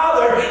the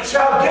Father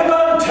shall give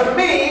unto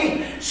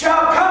me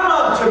shall come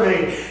unto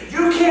me.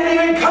 You can't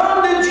even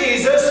come to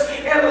Jesus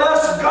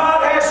unless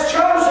God has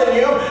chosen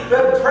you.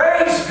 But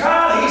praise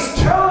God, he's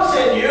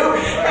chosen you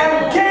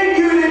and gave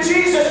you to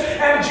Jesus.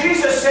 And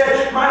Jesus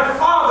said, my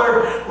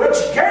Father, which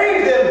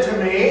gave them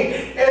to me,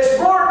 is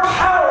more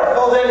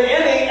powerful than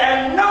any,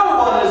 and no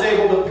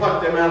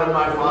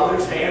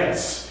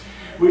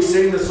we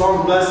sing the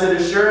song Blessed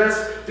Assurance.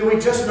 Do we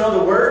just know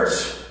the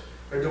words?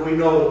 Or do we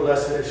know the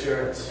blessed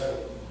assurance?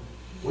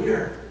 We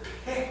are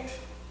picked,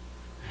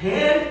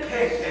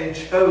 hand-picked and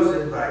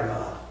chosen by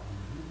God.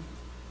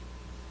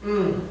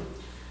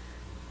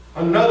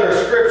 Another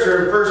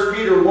scripture in 1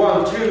 Peter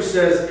 1:2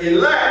 says,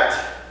 elect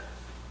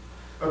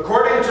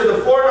according to the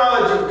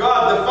foreknowledge of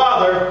God the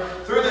Father,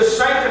 through the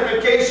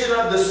sanctification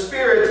of the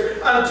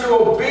Spirit, unto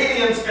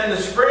obedience and the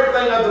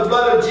sprinkling of the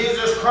blood of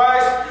Jesus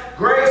Christ,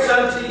 grace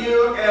unto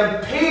you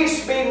and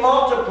peace be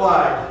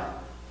multiplied.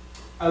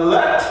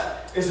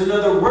 Elect is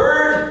another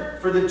word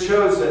for the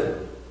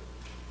chosen.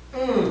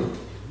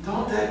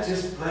 Don't that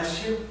just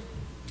bless you?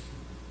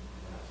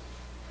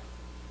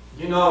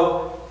 You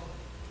know,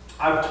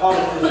 I've taught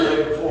it this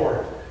way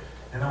before,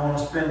 and I want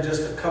to spend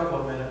just a couple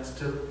of minutes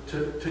to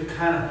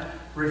kind of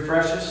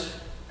refresh us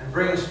and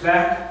bring us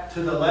back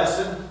to the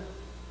lesson.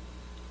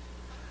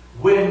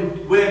 When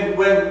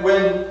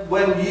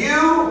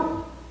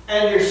you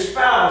and your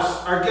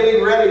spouse are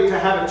getting ready to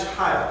have a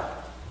child,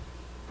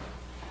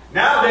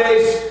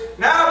 nowadays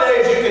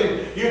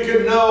you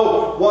can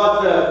know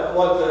what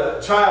the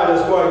child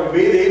is going to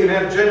be. They even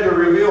have gender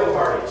reveal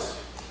parties.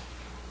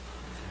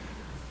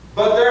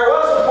 But there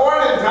was a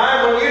point in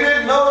time when you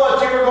didn't know what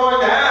you were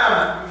going to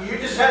have. You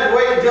just had to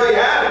wait until you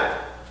had it.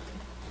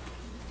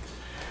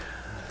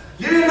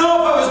 You didn't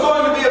know if it was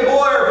going to be a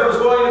boy or if it was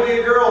going to be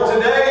a girl.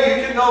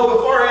 Today you can know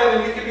beforehand,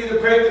 and you can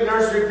either paint the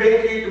nursery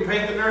pink or you can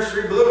paint the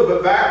nursery blue.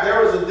 But back there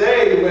was a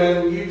day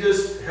when you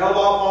just held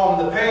off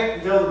on the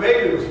paint until the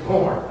baby was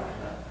born.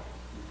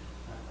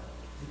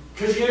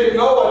 Because you didn't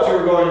know what you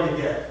were going to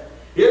get.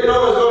 You didn't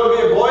know if it was going to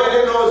be a boy, you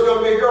didn't know it was going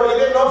to be a girl, you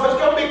didn't know if it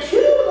was going to be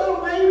cute,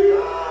 little baby.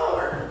 Oh,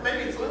 or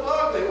maybe it's a little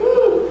ugly.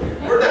 Woo!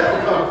 Where'd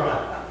that come from?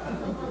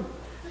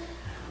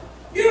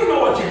 You don't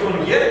know what you're going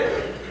to get.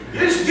 You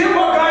just get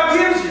what God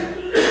gives you.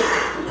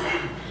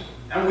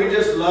 And we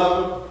just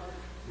love them.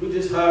 We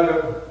just hug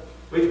them.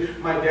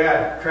 My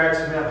dad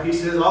cracks me up. He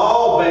says,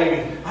 "Oh,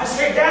 baby." I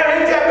say, "Dad,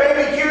 ain't that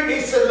baby cute?" And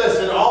he said,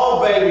 "Listen,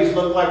 all babies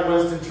look like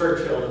Winston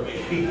Churchill to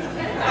me."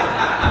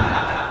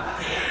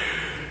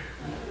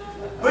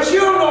 But you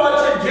don't know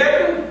what you're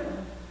getting.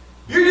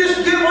 You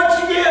just get what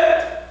you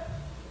get.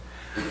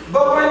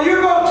 But when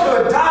you go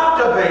to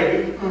adopt a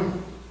baby,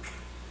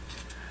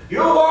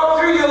 you'll walk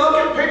through, you'll look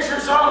at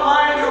pictures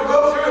online, you'll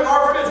go through an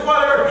orphanage,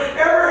 whatever,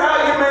 ever how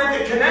you make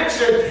the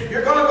connection,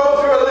 you're going to go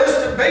through a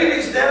list of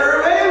babies that are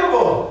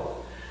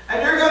available.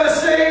 And you're going to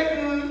say,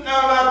 "No,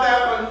 not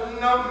that one.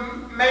 No,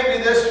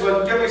 maybe this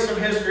one. Give me some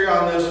history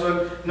on this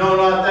one. No,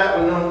 not that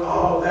one. No,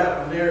 oh, that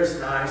one there's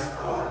nice.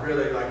 Oh, I'd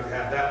really like to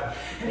have that one."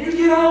 And you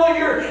get all of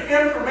your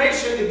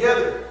information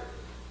together.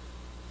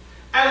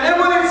 And then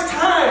when it's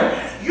time,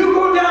 you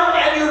go down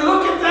and you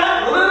look at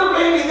that little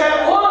baby,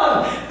 that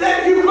one,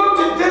 that you've looked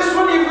at this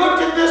one, you've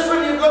looked at this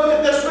one, you've looked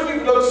at this one,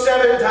 you've looked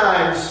 7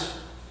 times.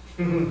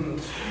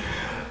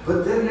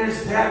 But then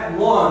there's that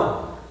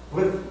one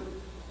with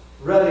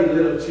ruddy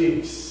little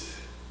cheeks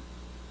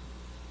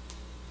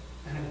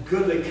and a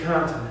goodly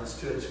countenance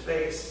to its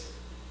face.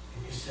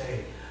 And you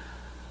say,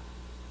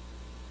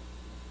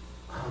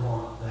 "I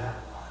want that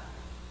one."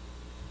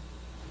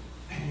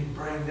 And you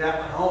bring that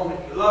one home, and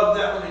you love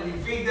that one, and you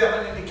feed that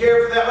one, and you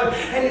care for that one,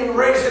 and you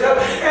raise it up,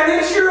 and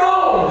it's your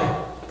own.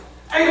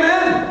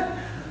 Amen?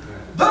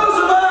 Those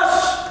of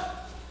us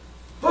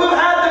who have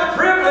had the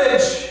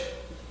privilege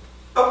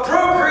of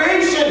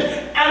procreation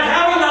and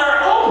having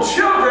our own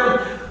children,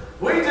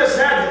 we just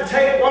had to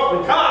take what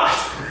we got.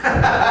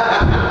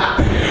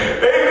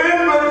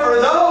 Amen? But for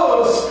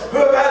those who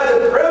have had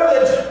the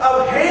privilege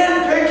of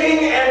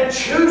handpicking and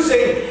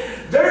choosing,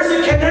 there's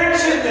a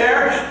connection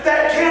there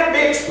that can't be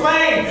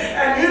explained.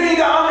 And you need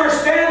to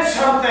understand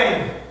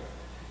something.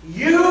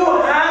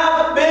 You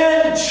have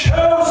been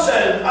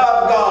chosen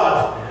of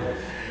God.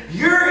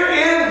 You're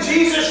in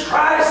Jesus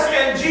Christ,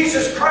 and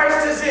Jesus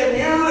Christ is in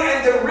you.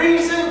 And the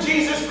reason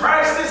Jesus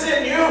Christ is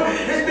in you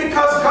is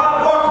because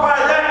God walked by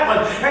that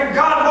one, and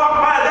God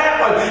walked by that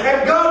one,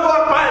 and God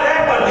walked by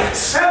that one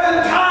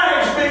 7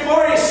 times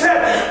before He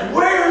said,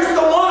 "Where's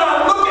the one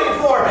I'm looking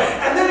for?"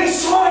 And then He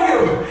saw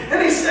you,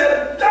 and He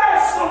said,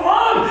 "That's the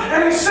one."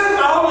 And He sent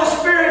the Holy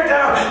Spirit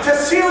down to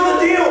seal the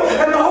deal,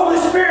 and the Holy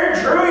Spirit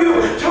drew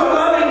you to a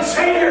loving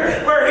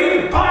Savior where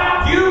He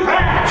bought you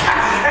back,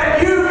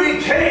 and you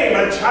became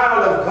a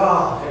child of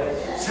God.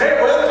 Say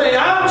it with me,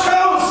 I'm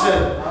chosen.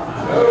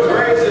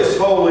 Praise His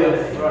holy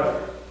name.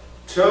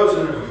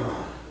 Chosen of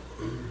God.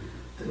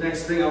 The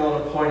next thing I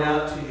want to point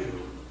out to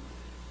you,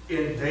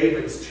 in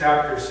David's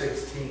chapter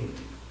 16,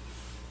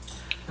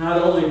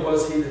 not only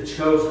was he the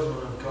chosen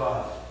one of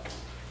God,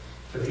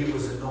 but he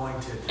was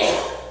anointed.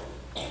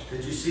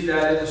 Did you see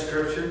that in the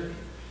scripture?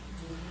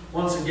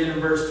 Once again in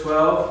verse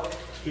 12,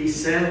 He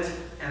sent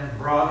and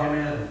brought him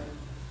in.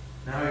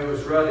 Now he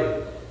was ruddy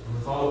and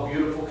with all a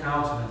beautiful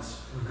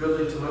countenance and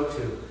goodly to look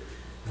to.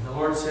 And the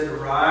Lord said,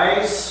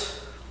 "Arise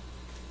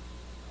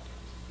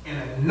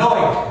and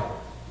anoint him,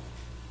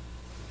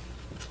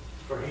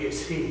 for he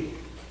is he."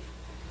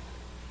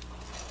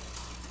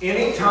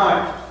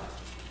 Anytime,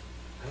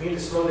 I need to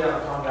slow down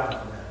and calm down for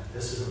a minute.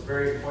 This is a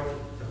very important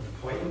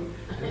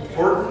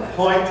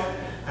point.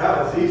 That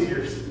was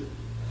easier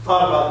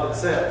thought about than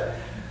said.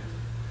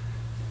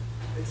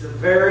 It's a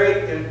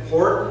very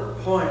important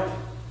point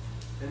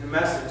in the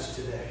message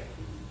today.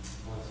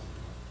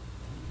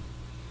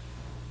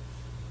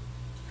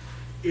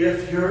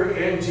 If you're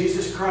in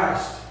Jesus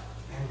Christ,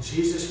 and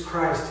Jesus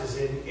Christ is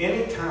in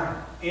any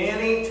time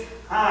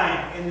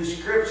in the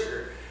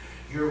Scripture,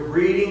 you're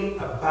reading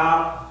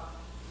about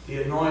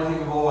the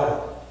anointing of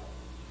oil.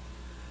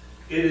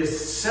 It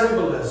is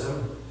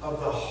symbolism of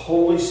the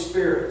Holy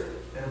Spirit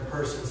in a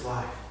person's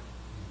life.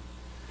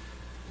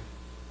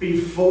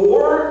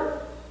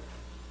 Before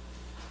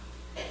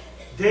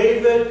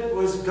David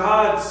was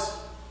God's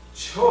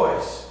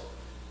choice,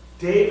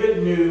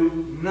 David knew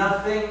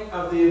nothing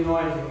of the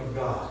anointing of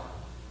God.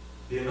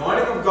 The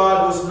anointing of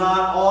God was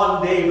not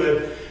on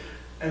David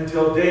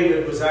until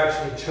David was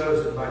actually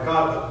chosen by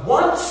God. But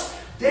once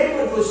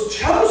David was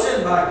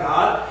chosen by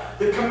God,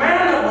 the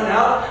commandment went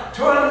out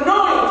to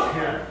anoint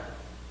him.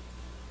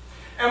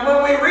 And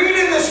when we read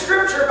in the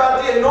Scripture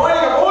about the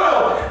anointing of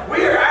oil,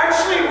 we are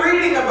actually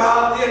reading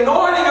about the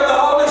anointing of the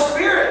Holy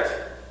Spirit.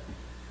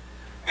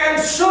 And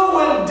so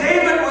when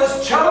David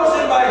was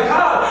chosen by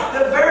God,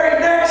 the very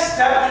next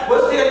step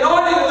was the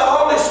anointing of the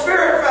Holy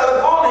Spirit fell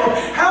upon him.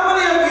 How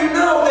many of you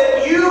know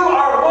that you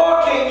are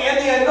walking in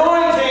the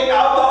anointing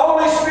of the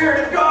Holy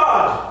Spirit of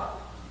God?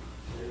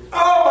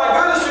 Oh my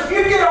goodness, if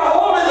you get a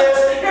hold of this,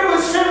 it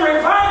would send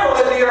revival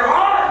into your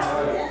heart.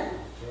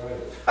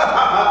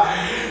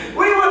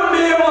 We wouldn't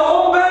be able to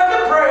hold back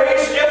the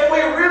praise if we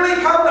really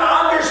come to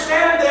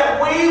understand that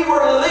we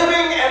were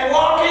living and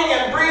walking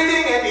and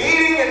breathing and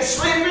eating and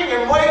sleeping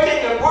and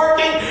waking and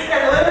working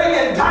and living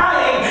and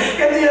dying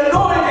in the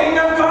anointing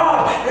of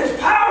God. It's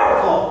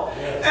powerful.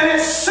 Yes. And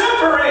it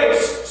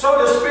separates, so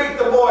to speak,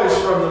 the boys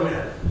from the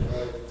men.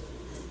 Right.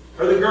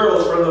 Or the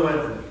girls from the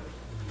women.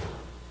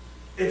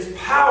 It's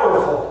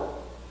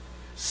powerful.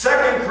 2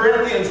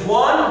 Corinthians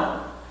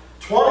 1,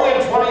 20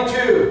 and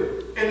 22.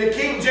 In the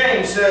King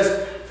James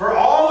says, "For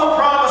all the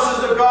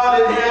promises of God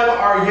in Him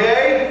are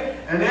yea,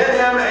 and in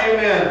Him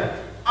amen,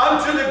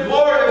 unto the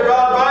glory of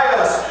God by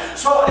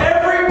us." So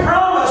every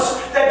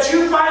promise that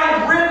you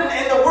find written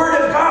in the Word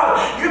of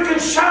God, you can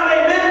shout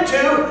amen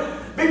to,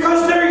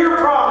 because they're your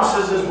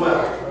promises as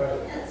well.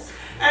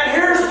 And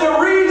here's the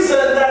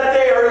reason that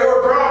they are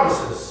your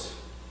promises.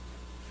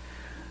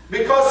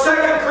 Because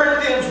 2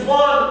 Corinthians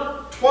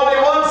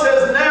 1:21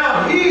 says,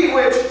 "Now He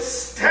which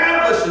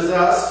establishes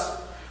us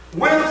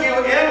with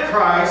you in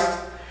Christ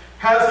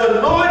has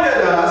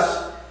anointed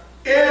us,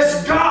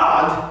 is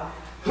God,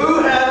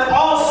 who hath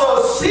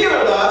also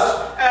sealed us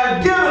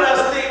and given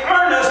us the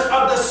earnest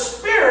of the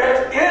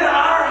Spirit in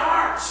our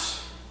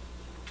hearts."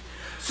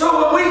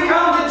 So when we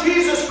come to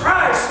Jesus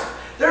Christ,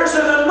 there's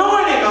an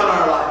anointing on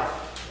our life.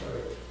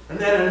 And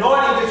that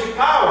anointing gives you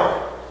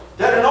power.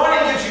 That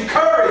anointing gives you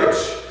courage.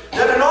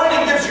 That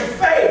anointing gives you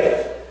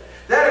faith.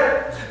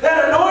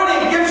 That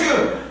anointing gives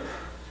you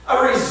a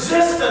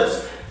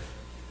resistance.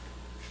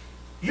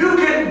 You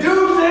can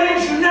do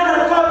things you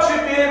never thought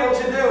you'd be able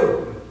to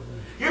do.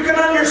 You can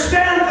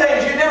understand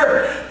things you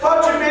never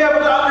thought you'd be able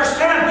to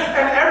understand.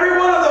 And every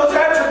one of those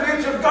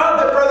attributes of God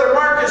that Brother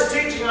Mark is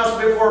teaching us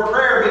before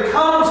prayer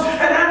becomes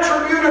an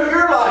attribute of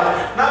your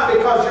life. Not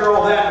because you're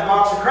all that in a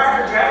box of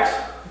Cracker Jacks,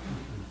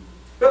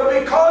 but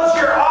because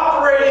you're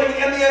operating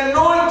in the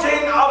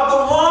anointing of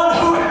the one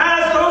who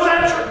has those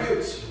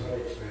attributes.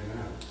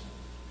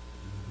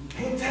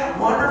 Ain't that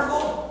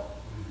wonderful?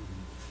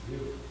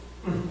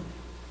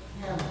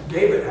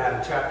 David had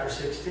in chapter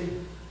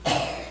 16.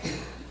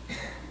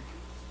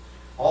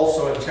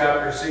 Also in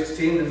chapter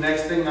 16, the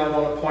next thing I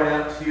want to point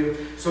out to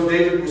you. So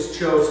David was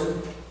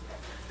chosen.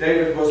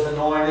 David was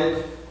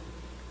anointed.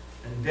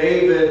 And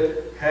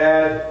David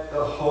had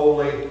the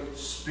Holy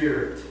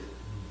Spirit.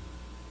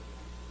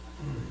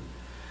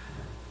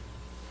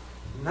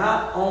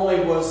 Not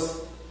only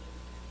was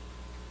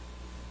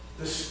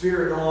the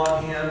Spirit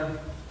on him,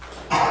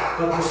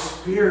 but the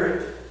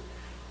Spirit,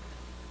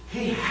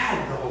 he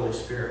had the Holy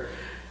Spirit.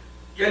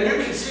 And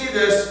you can see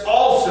this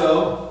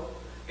also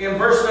in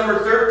verse number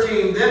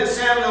 13. "Then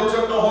Samuel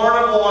took the horn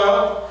of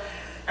oil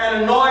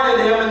and anointed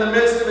him in the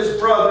midst of his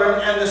brethren,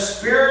 and the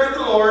Spirit of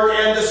the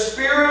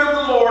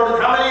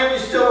Lord, how many of you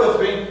still with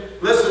me?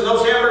 Listen,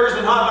 those hamburgers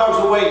and hot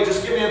dogs will wait.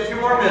 Just give me a few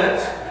more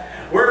minutes.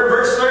 We're in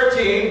verse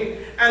 13.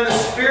 "And the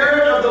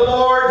Spirit of the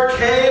Lord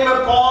came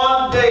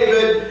upon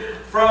David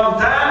from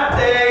that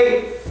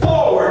day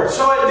forward."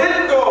 So it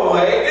didn't go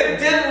away. It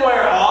didn't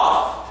wear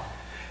off.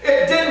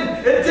 It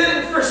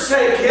didn't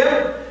forsake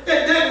him.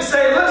 It didn't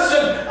say,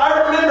 "Listen,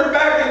 I remember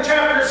back in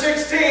chapter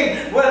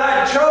 16 when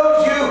I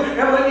chose you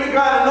and when you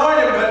got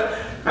anointed,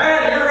 but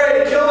man, you're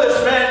ready to kill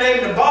this man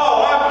named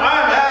Nabal. I'm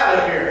out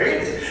of here."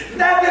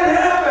 That didn't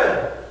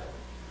happen.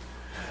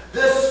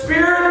 The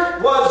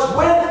Spirit was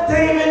with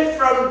David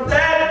from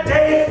that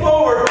day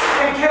forward.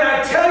 And can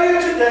I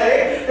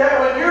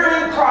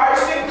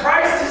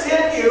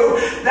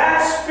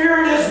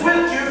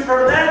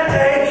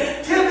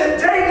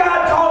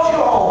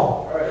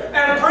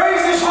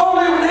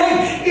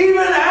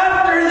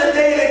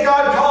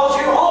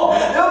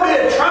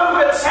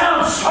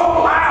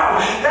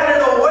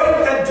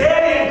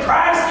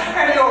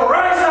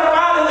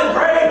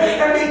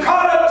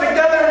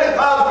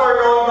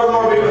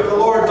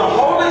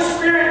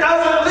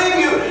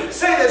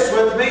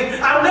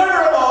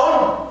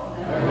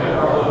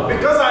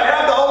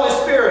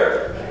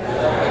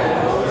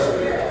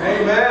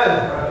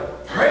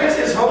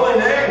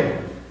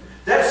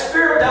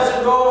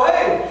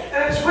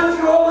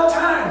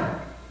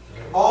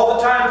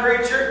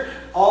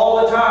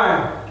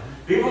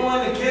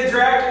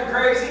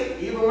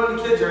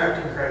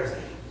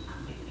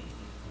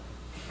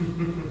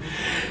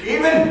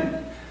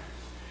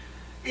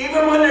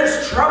Even when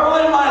there's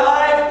trouble in my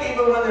life,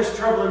 even when there's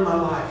trouble in my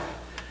life.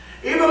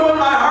 Even when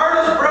my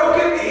heart is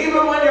broken,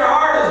 even when your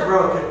heart is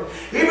broken.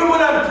 Even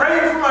when I'm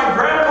praying for my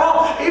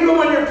grandpa, even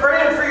when you're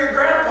praying for your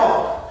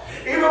grandpa.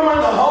 Even when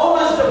the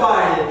home is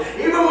divided.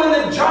 Even when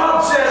the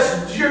job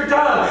says you're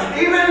done.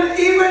 Even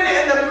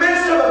in the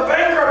midst of a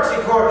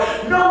bankruptcy court.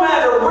 No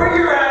matter where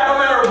you're at, no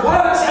matter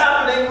what is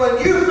happening,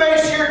 when you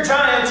face your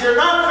giants, you're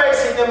not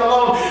facing them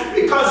alone.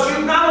 Because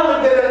you've not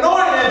only been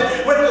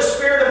anointed with the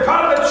Spirit of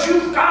God, but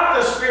you've got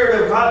the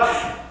Spirit of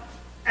God.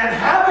 And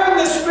having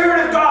the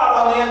Spirit of God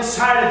on the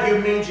inside of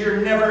you means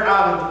you're never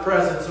out of the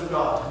presence of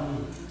God.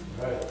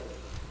 Right.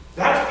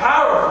 That's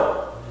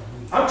powerful.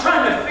 I'm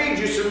trying to feed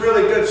you some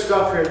really good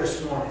stuff here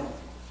this morning.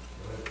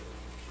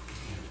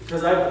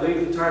 Because I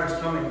believe the time is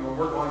coming when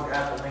we're going to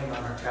have to lean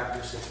on our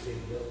chapter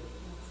 16.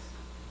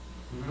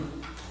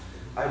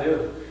 I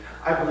do.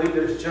 I believe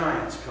there's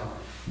giants coming.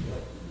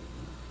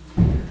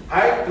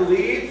 I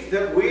believe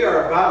that we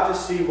are about to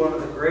see one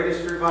of the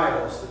greatest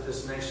revivals that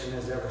this nation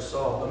has ever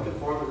saw. But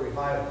before the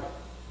revival,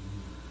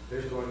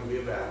 there's going to be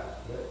a battle.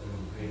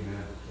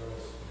 Amen.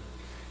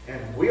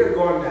 And we are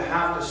going to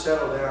have to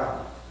settle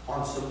down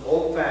on some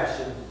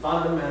old-fashioned,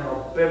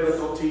 fundamental,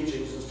 biblical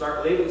teachings and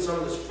start leaving some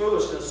of this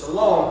foolishness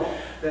alone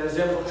that has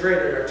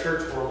infiltrated our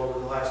church world over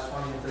the last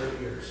 20 and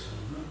 30 years.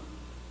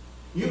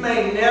 You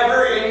may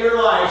never in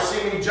your life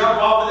see me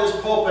jump off of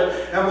this pulpit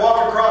and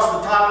walk across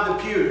the top of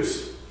the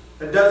pews.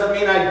 That doesn't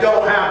mean I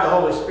don't have the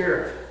Holy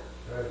Spirit.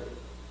 Right.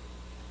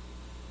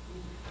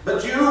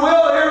 But you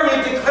will hear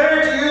me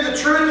declare to you the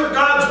truth of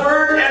God's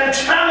Word and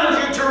challenge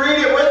you to read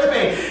it with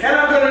me. And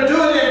I'm going to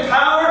do it in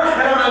power,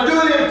 and I'm going to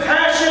do it in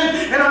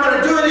passion, and I'm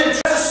going to do it in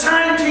it's a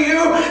sign to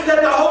you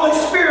that the Holy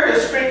Spirit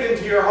is speaking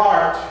to your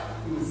heart.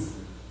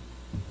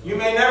 You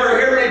may never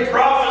hear me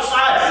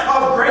prophesy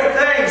of great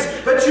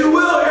things, but you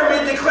will hear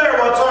me declare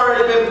what's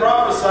already been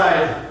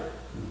prophesied.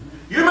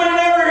 You may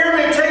never hear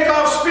me take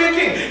off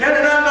speaking in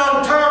an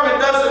unknown tongue. It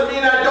doesn't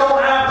mean I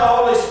don't have the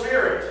Holy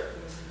Spirit.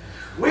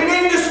 We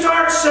need to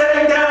start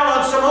setting down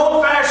on some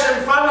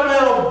old-fashioned,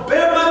 fundamental,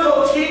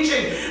 biblical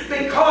teaching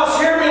because,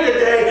 hear me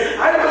today,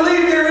 I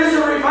believe there is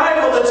a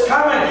revival that's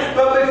coming.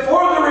 But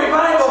before the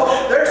revival,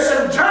 there's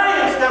some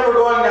giants that we're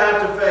going to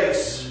have to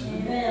face.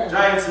 Amen.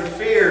 Giants of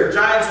fear,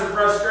 giants of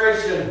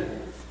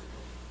frustration,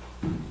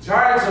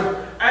 giants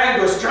of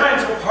anguish,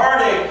 giants of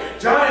heartache,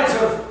 giants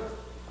of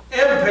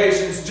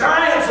impatience,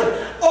 giants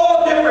of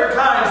all different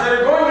kinds that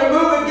are going to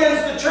move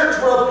against the church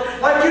world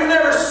like you've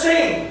never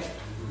seen.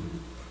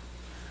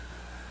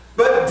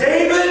 But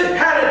David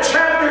had a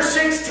chapter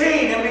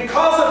 16, and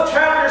because of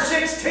chapter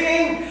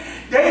 16,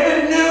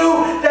 David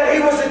knew that he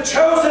was a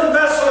chosen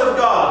vessel of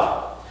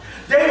God.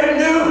 David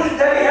knew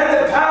that he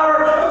had the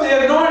power of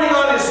the anointing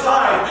on his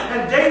life,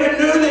 and David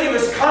knew that he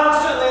was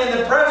constantly in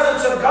the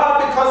presence of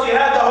God because he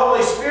had the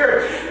Holy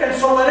Spirit. And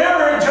so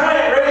whenever a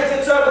giant raised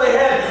its ugly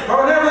head,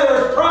 or whenever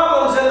there was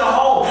problems in the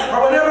home,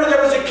 or whenever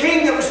there was a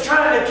king that was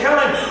trying to kill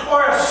him,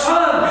 or a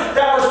son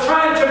that was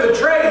trying to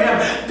betray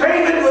him,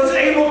 David was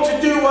able to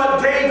do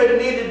what David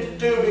needed to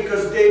do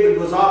because David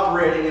was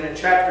operating in a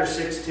chapter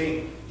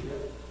 16.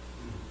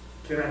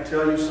 Can I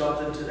tell you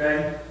something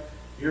today?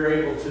 You're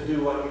able to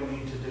do what you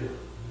need to do.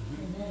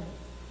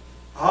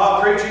 Oh,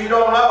 preacher, you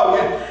don't know.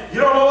 You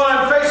don't know what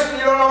I'm facing.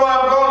 You don't know what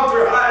I'm going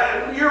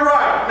through. You're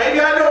right. Maybe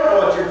I don't know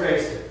what you're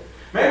facing.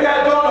 Maybe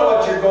I don't know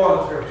what you're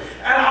going through.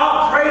 And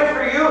I'll pray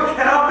for you,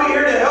 and I'll be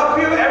here to help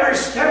you every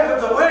step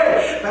of the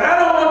way. But I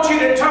don't want you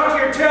to tuck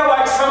your tail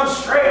like some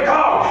stray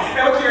dog,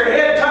 and with your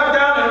head tucked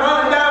down and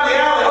running down the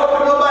alley,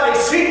 hoping nobody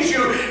sees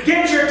you.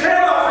 Get your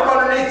tail out from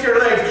underneath your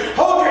legs.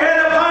 Hold your head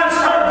up high and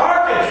start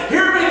barking.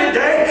 Hear me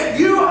today.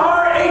 You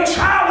are a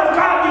child of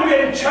God. You've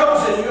been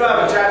chosen. You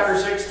have a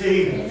chapter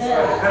 16.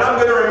 And I'm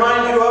going to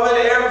remind you of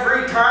it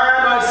every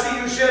time I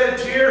see you shed a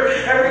tear,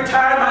 every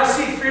time I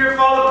see fear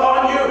fall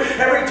upon you,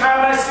 every time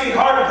I see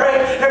heartbreak,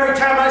 every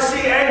time I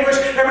see anguish,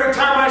 every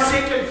time I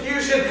see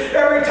confusion,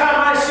 every time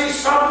I see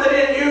something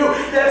in you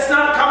that's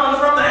not coming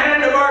from the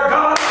hand of our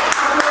God.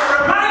 I'm going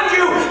to remind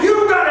you,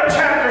 you've got a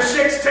chapter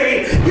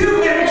 16.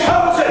 You've been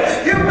chosen,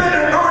 you've been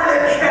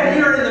anointed, and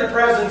you're in the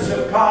presence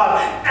of God.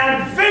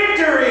 And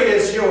victory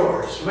is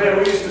yours. Man,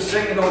 we used to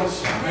sing an old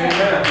song.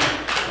 Amen.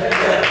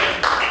 Amen.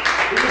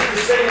 We used to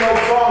sing an old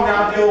song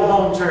down at the old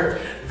home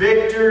church.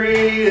 Victory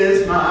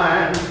is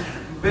mine.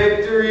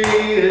 Victory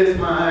is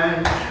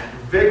mine.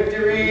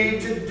 Victory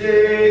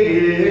today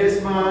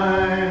is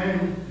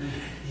mine.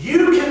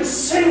 You can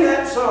sing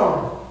that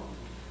song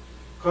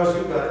because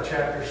you've got a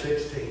chapter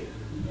 16.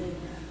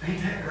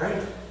 Ain't that great?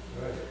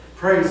 Right.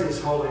 Praise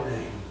His holy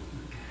name.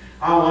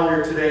 I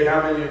wonder today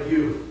how many of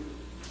you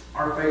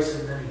are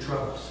facing many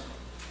troubles.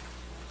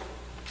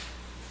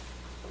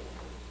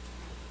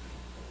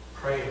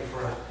 Praying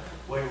for a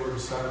wayward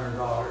son or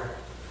daughter.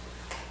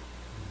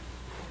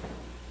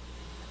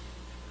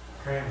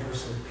 Praying for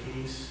some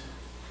peace.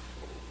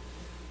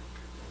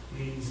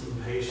 Needing some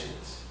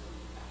patience.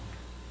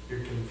 You're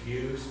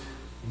confused.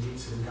 You need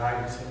some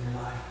guidance in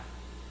your life.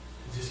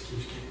 It just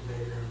keeps getting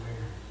bigger and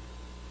bigger.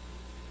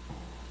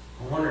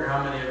 I wonder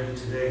how many of you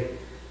today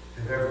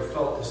have ever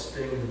felt the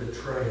sting of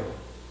betrayal.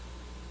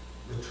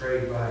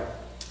 Betrayed by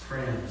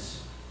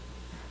friends.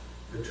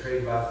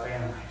 Betrayed by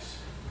families.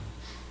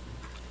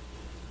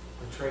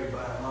 Betrayed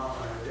by a mom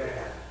or a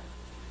dad.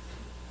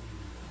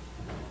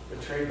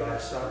 Betrayed by a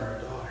son or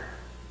a daughter.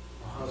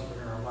 A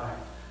husband or a wife.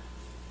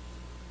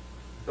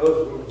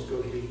 Those wounds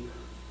go deep.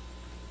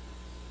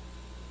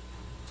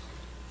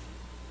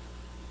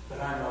 But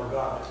I know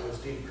God goes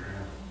deeper.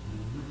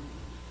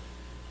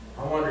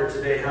 I wonder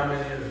today how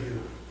many of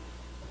you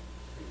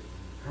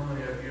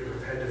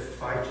have had to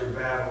fight your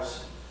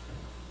battles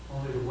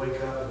only to wake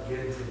up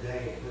again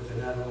today with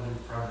another one in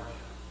front of you.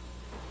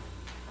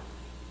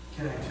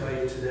 Can I tell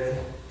you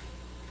today?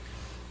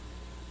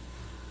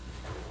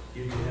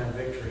 You can have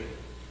victory.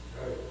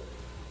 Right?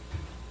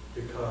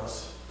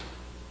 Because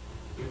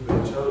you've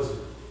been chosen.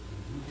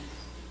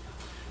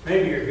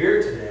 Maybe you're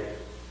here today.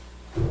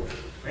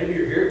 Maybe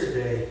you're here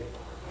today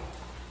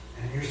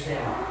and you're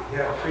saying,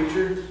 yeah,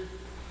 preacher,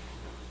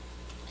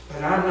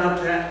 but I'm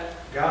not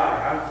that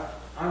guy.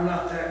 I'm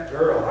not that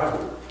girl.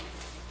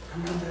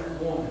 I'm not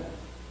that woman.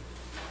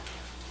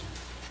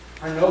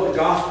 I know the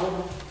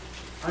gospel.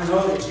 I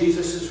know that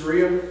Jesus is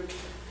real.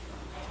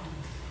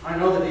 I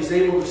know that He's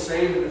able to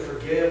save and to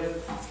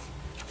forgive.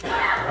 But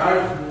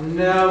I've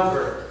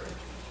never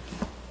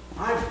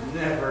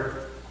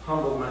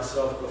humbled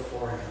myself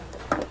before Him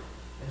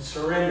and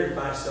surrendered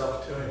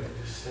myself to Him and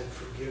just said,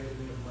 forgive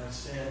me of my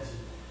sins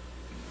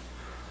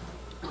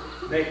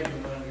and make me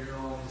one of your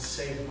own and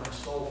save my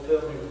soul.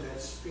 Fill me with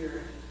that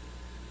Spirit.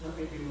 Let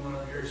me be one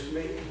of yours.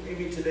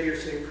 Maybe today you're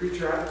saying,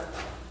 preacher,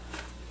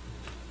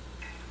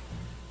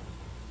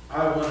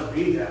 I want to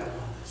be that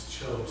one that's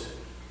chosen.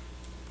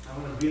 I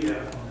want to be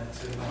that one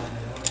that's anointed.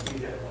 I want to be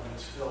that one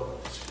that's filled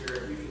with the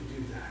Spirit. You can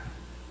do that.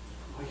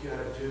 All you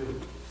got to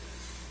do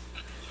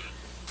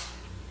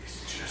is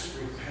just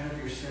repent of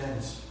your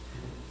sins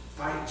and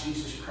invite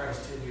Jesus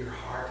Christ into your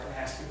heart and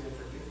ask Him to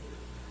forgive you.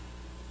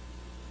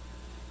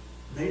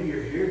 Maybe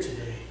you're here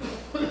today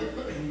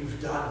and you've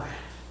done that.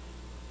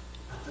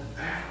 Nothing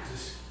bad.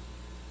 Just,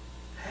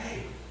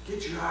 hey,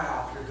 get your eye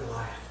off your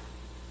Goliath.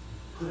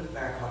 Put it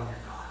back on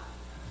your God.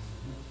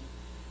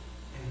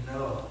 And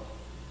know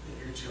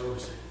that you're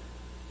chosen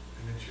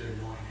and that you're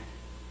anointed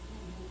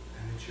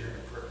and that you're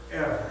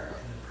forever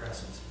in the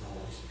presence of the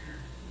Holy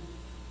Spirit.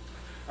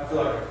 I feel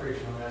like I'm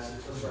preaching a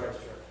message. Let's rise to our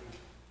feet.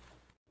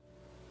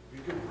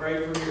 You can pray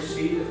from your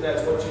seat if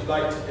that's what you'd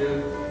like to do.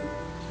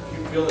 If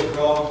you feel the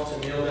draw to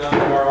kneel down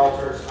at our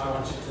altars, I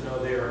want you to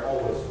know they are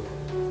always open.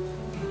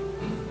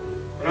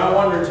 And I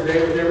wonder today,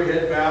 with every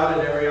head bowed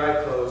and every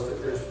eye closed,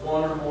 if there's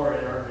one or more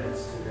in our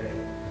midst today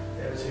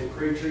that would say,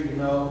 preacher, you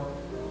know,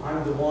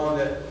 I'm the one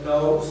that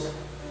knows,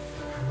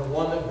 I'm the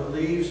one that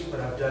believes, but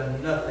I've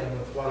done nothing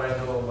with what I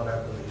know and what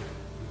I believe.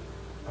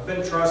 I've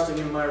been trusting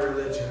in my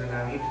religion, and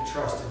I need to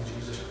trust in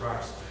Jesus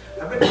Christ.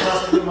 I've been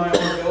trusting in my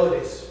own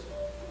abilities,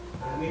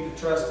 but I need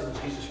to trust in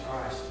Jesus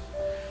Christ.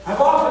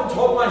 I've often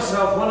told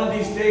myself one of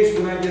these days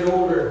when I get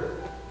older,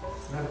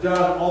 and I've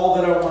done all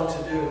that I want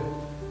to do,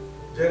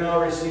 then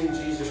I'll receive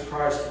Jesus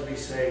Christ to be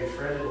saved.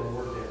 Friend, it'll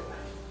work that way.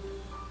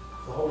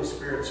 If the Holy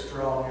Spirit's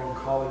drawing you and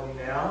calling you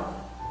now,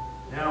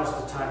 now's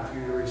the time for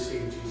you to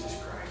receive Jesus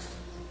Christ.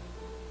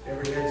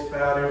 Every head's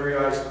bowed, every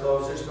eye's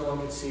closed. There's no one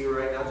can see you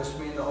right now. Just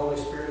me and the Holy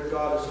Spirit of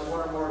God. Is there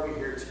one or more of you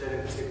here today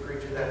that can say,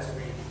 preacher, that's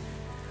me.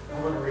 I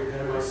want to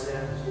repent of my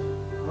sins.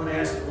 I want to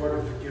ask the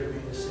Lord to forgive me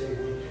and to save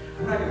me.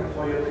 I'm not going to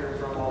pull you up here in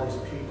front of all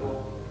these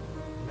people,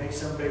 make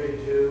some big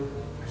ado.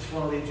 I just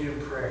want to lead you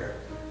in prayer.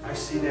 I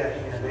see that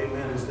hand.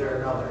 Amen. Is there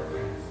another?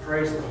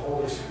 Praise the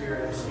Holy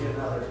Spirit. I see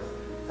another.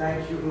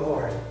 Thank you,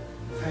 Lord.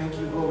 Thank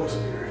you, Holy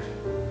Spirit.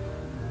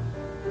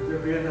 Will there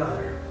be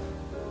another?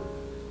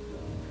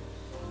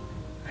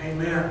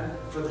 Amen.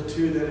 For the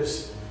two that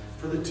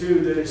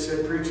has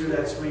said, preacher,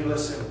 that's me.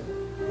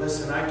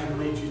 Listen, I can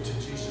lead you to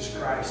Jesus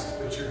Christ,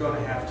 but you're going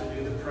to have to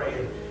do the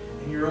praying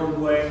in your own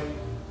way.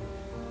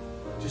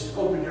 Just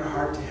open your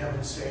heart to Him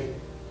and say,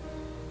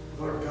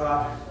 Lord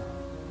God,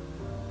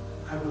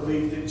 I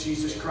believe that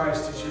Jesus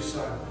Christ is your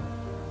Son.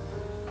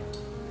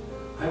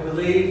 I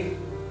believe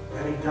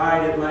that He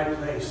died in my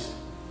place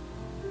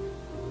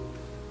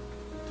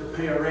to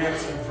pay a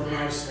ransom for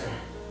my sin.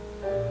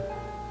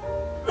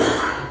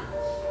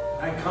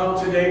 I come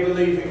today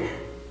believing.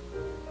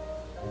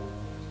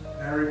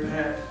 And I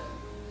repent.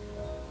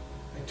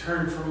 I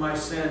turn from my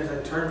sins. I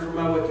turn from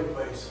my wicked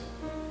ways.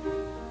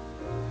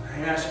 I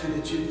ask you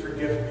that you'd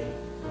forgive me.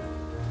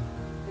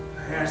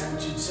 I ask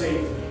that you'd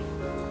save me.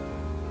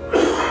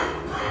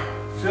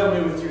 Fill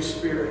me with your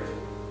Spirit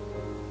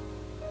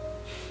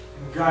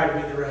and guide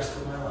me the rest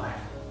of my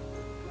life.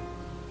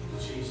 In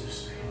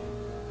Jesus' name.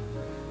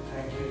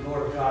 Thank you,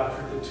 Lord God,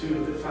 for the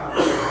two that found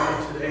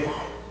me today.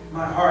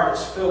 My heart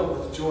is filled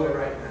with joy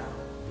right now.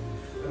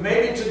 But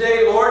maybe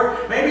today, Lord,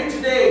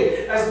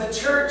 as the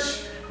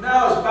church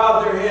now has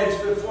bowed their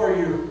heads before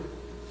you,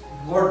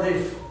 Lord,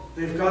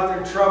 they've got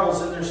their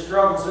troubles and their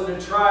struggles and their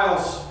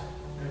trials,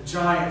 their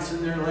giants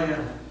in their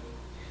land.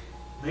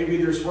 Maybe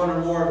there's one or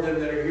more of them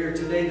that are here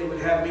today that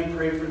would have me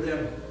pray for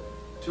them.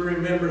 to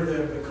remember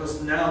them,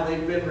 because now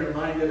they've been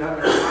reminded, I'm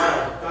a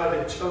child. God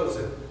had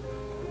chosen.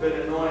 I've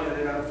been anointed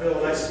and I'm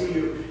filled. I see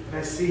you, and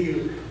I see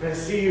you, and I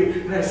see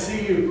you, and I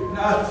see you.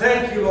 Now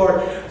thank you,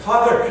 Lord.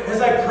 Father,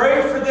 as I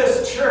pray for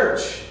this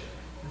church,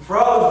 and for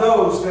all of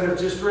those that have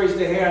just raised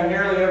a hand,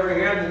 nearly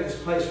every hand in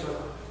this place,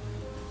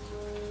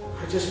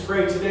 I just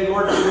pray today,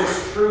 Lord, for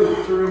this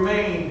truth to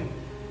remain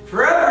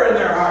forever in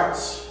their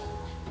hearts.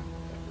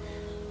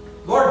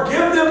 Lord,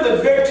 give them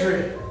the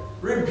victory.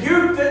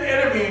 Rebuke the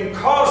enemy and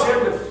cause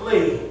him to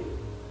flee.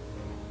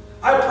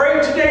 I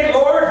pray today,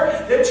 Lord,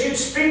 that you'd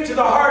speak to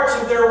the hearts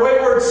of their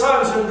wayward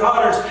sons and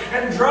daughters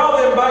and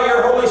draw them by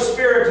your Holy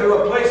Spirit to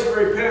a place of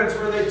repentance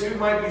where they too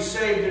might be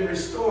saved and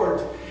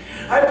restored.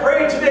 I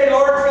pray today,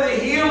 Lord, for the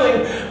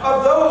healing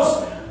of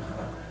those,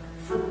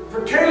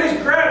 for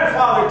Kaylee's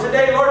grandfather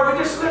today, Lord, we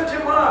just lift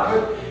him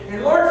up.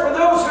 And Lord, for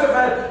those who have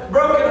had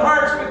broken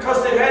hearts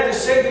because they've had to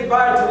say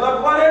goodbye to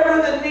love, whatever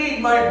the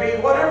need might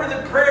be, whatever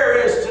the prayer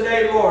is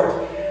today, Lord,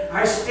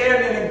 I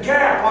stand in a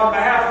gap on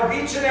behalf of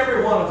each and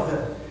every one of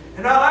them.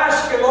 And I'll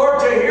ask you, Lord,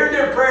 to hear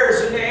their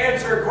prayers and to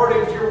answer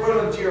according to your will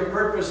and to your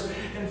purpose.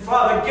 And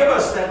Father, give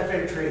us that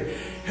victory.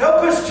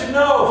 Help us to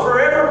know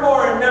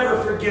forevermore and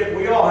never forget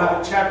we all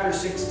have a chapter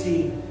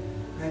 16.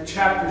 And that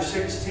chapter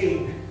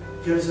 16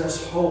 gives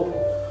us hope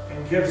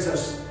and gives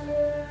us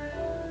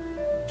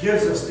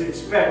the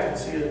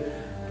expectancy of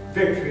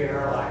victory in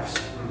our lives.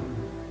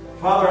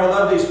 Father, I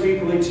love these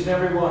people, each and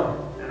every one.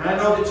 And I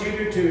know that you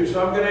do too.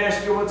 So I'm going to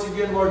ask you once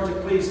again, Lord, to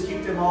please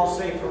keep them all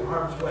safe from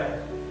harm's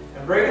way.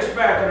 And bring us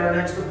back in our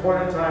next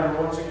appointed time.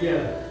 And once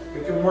again,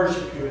 we can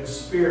worship you in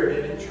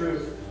spirit and in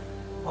truth.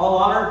 All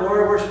honor,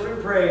 glory, worship,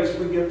 and praise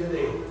we give to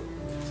thee.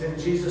 It's in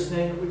Jesus'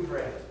 name that we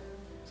pray.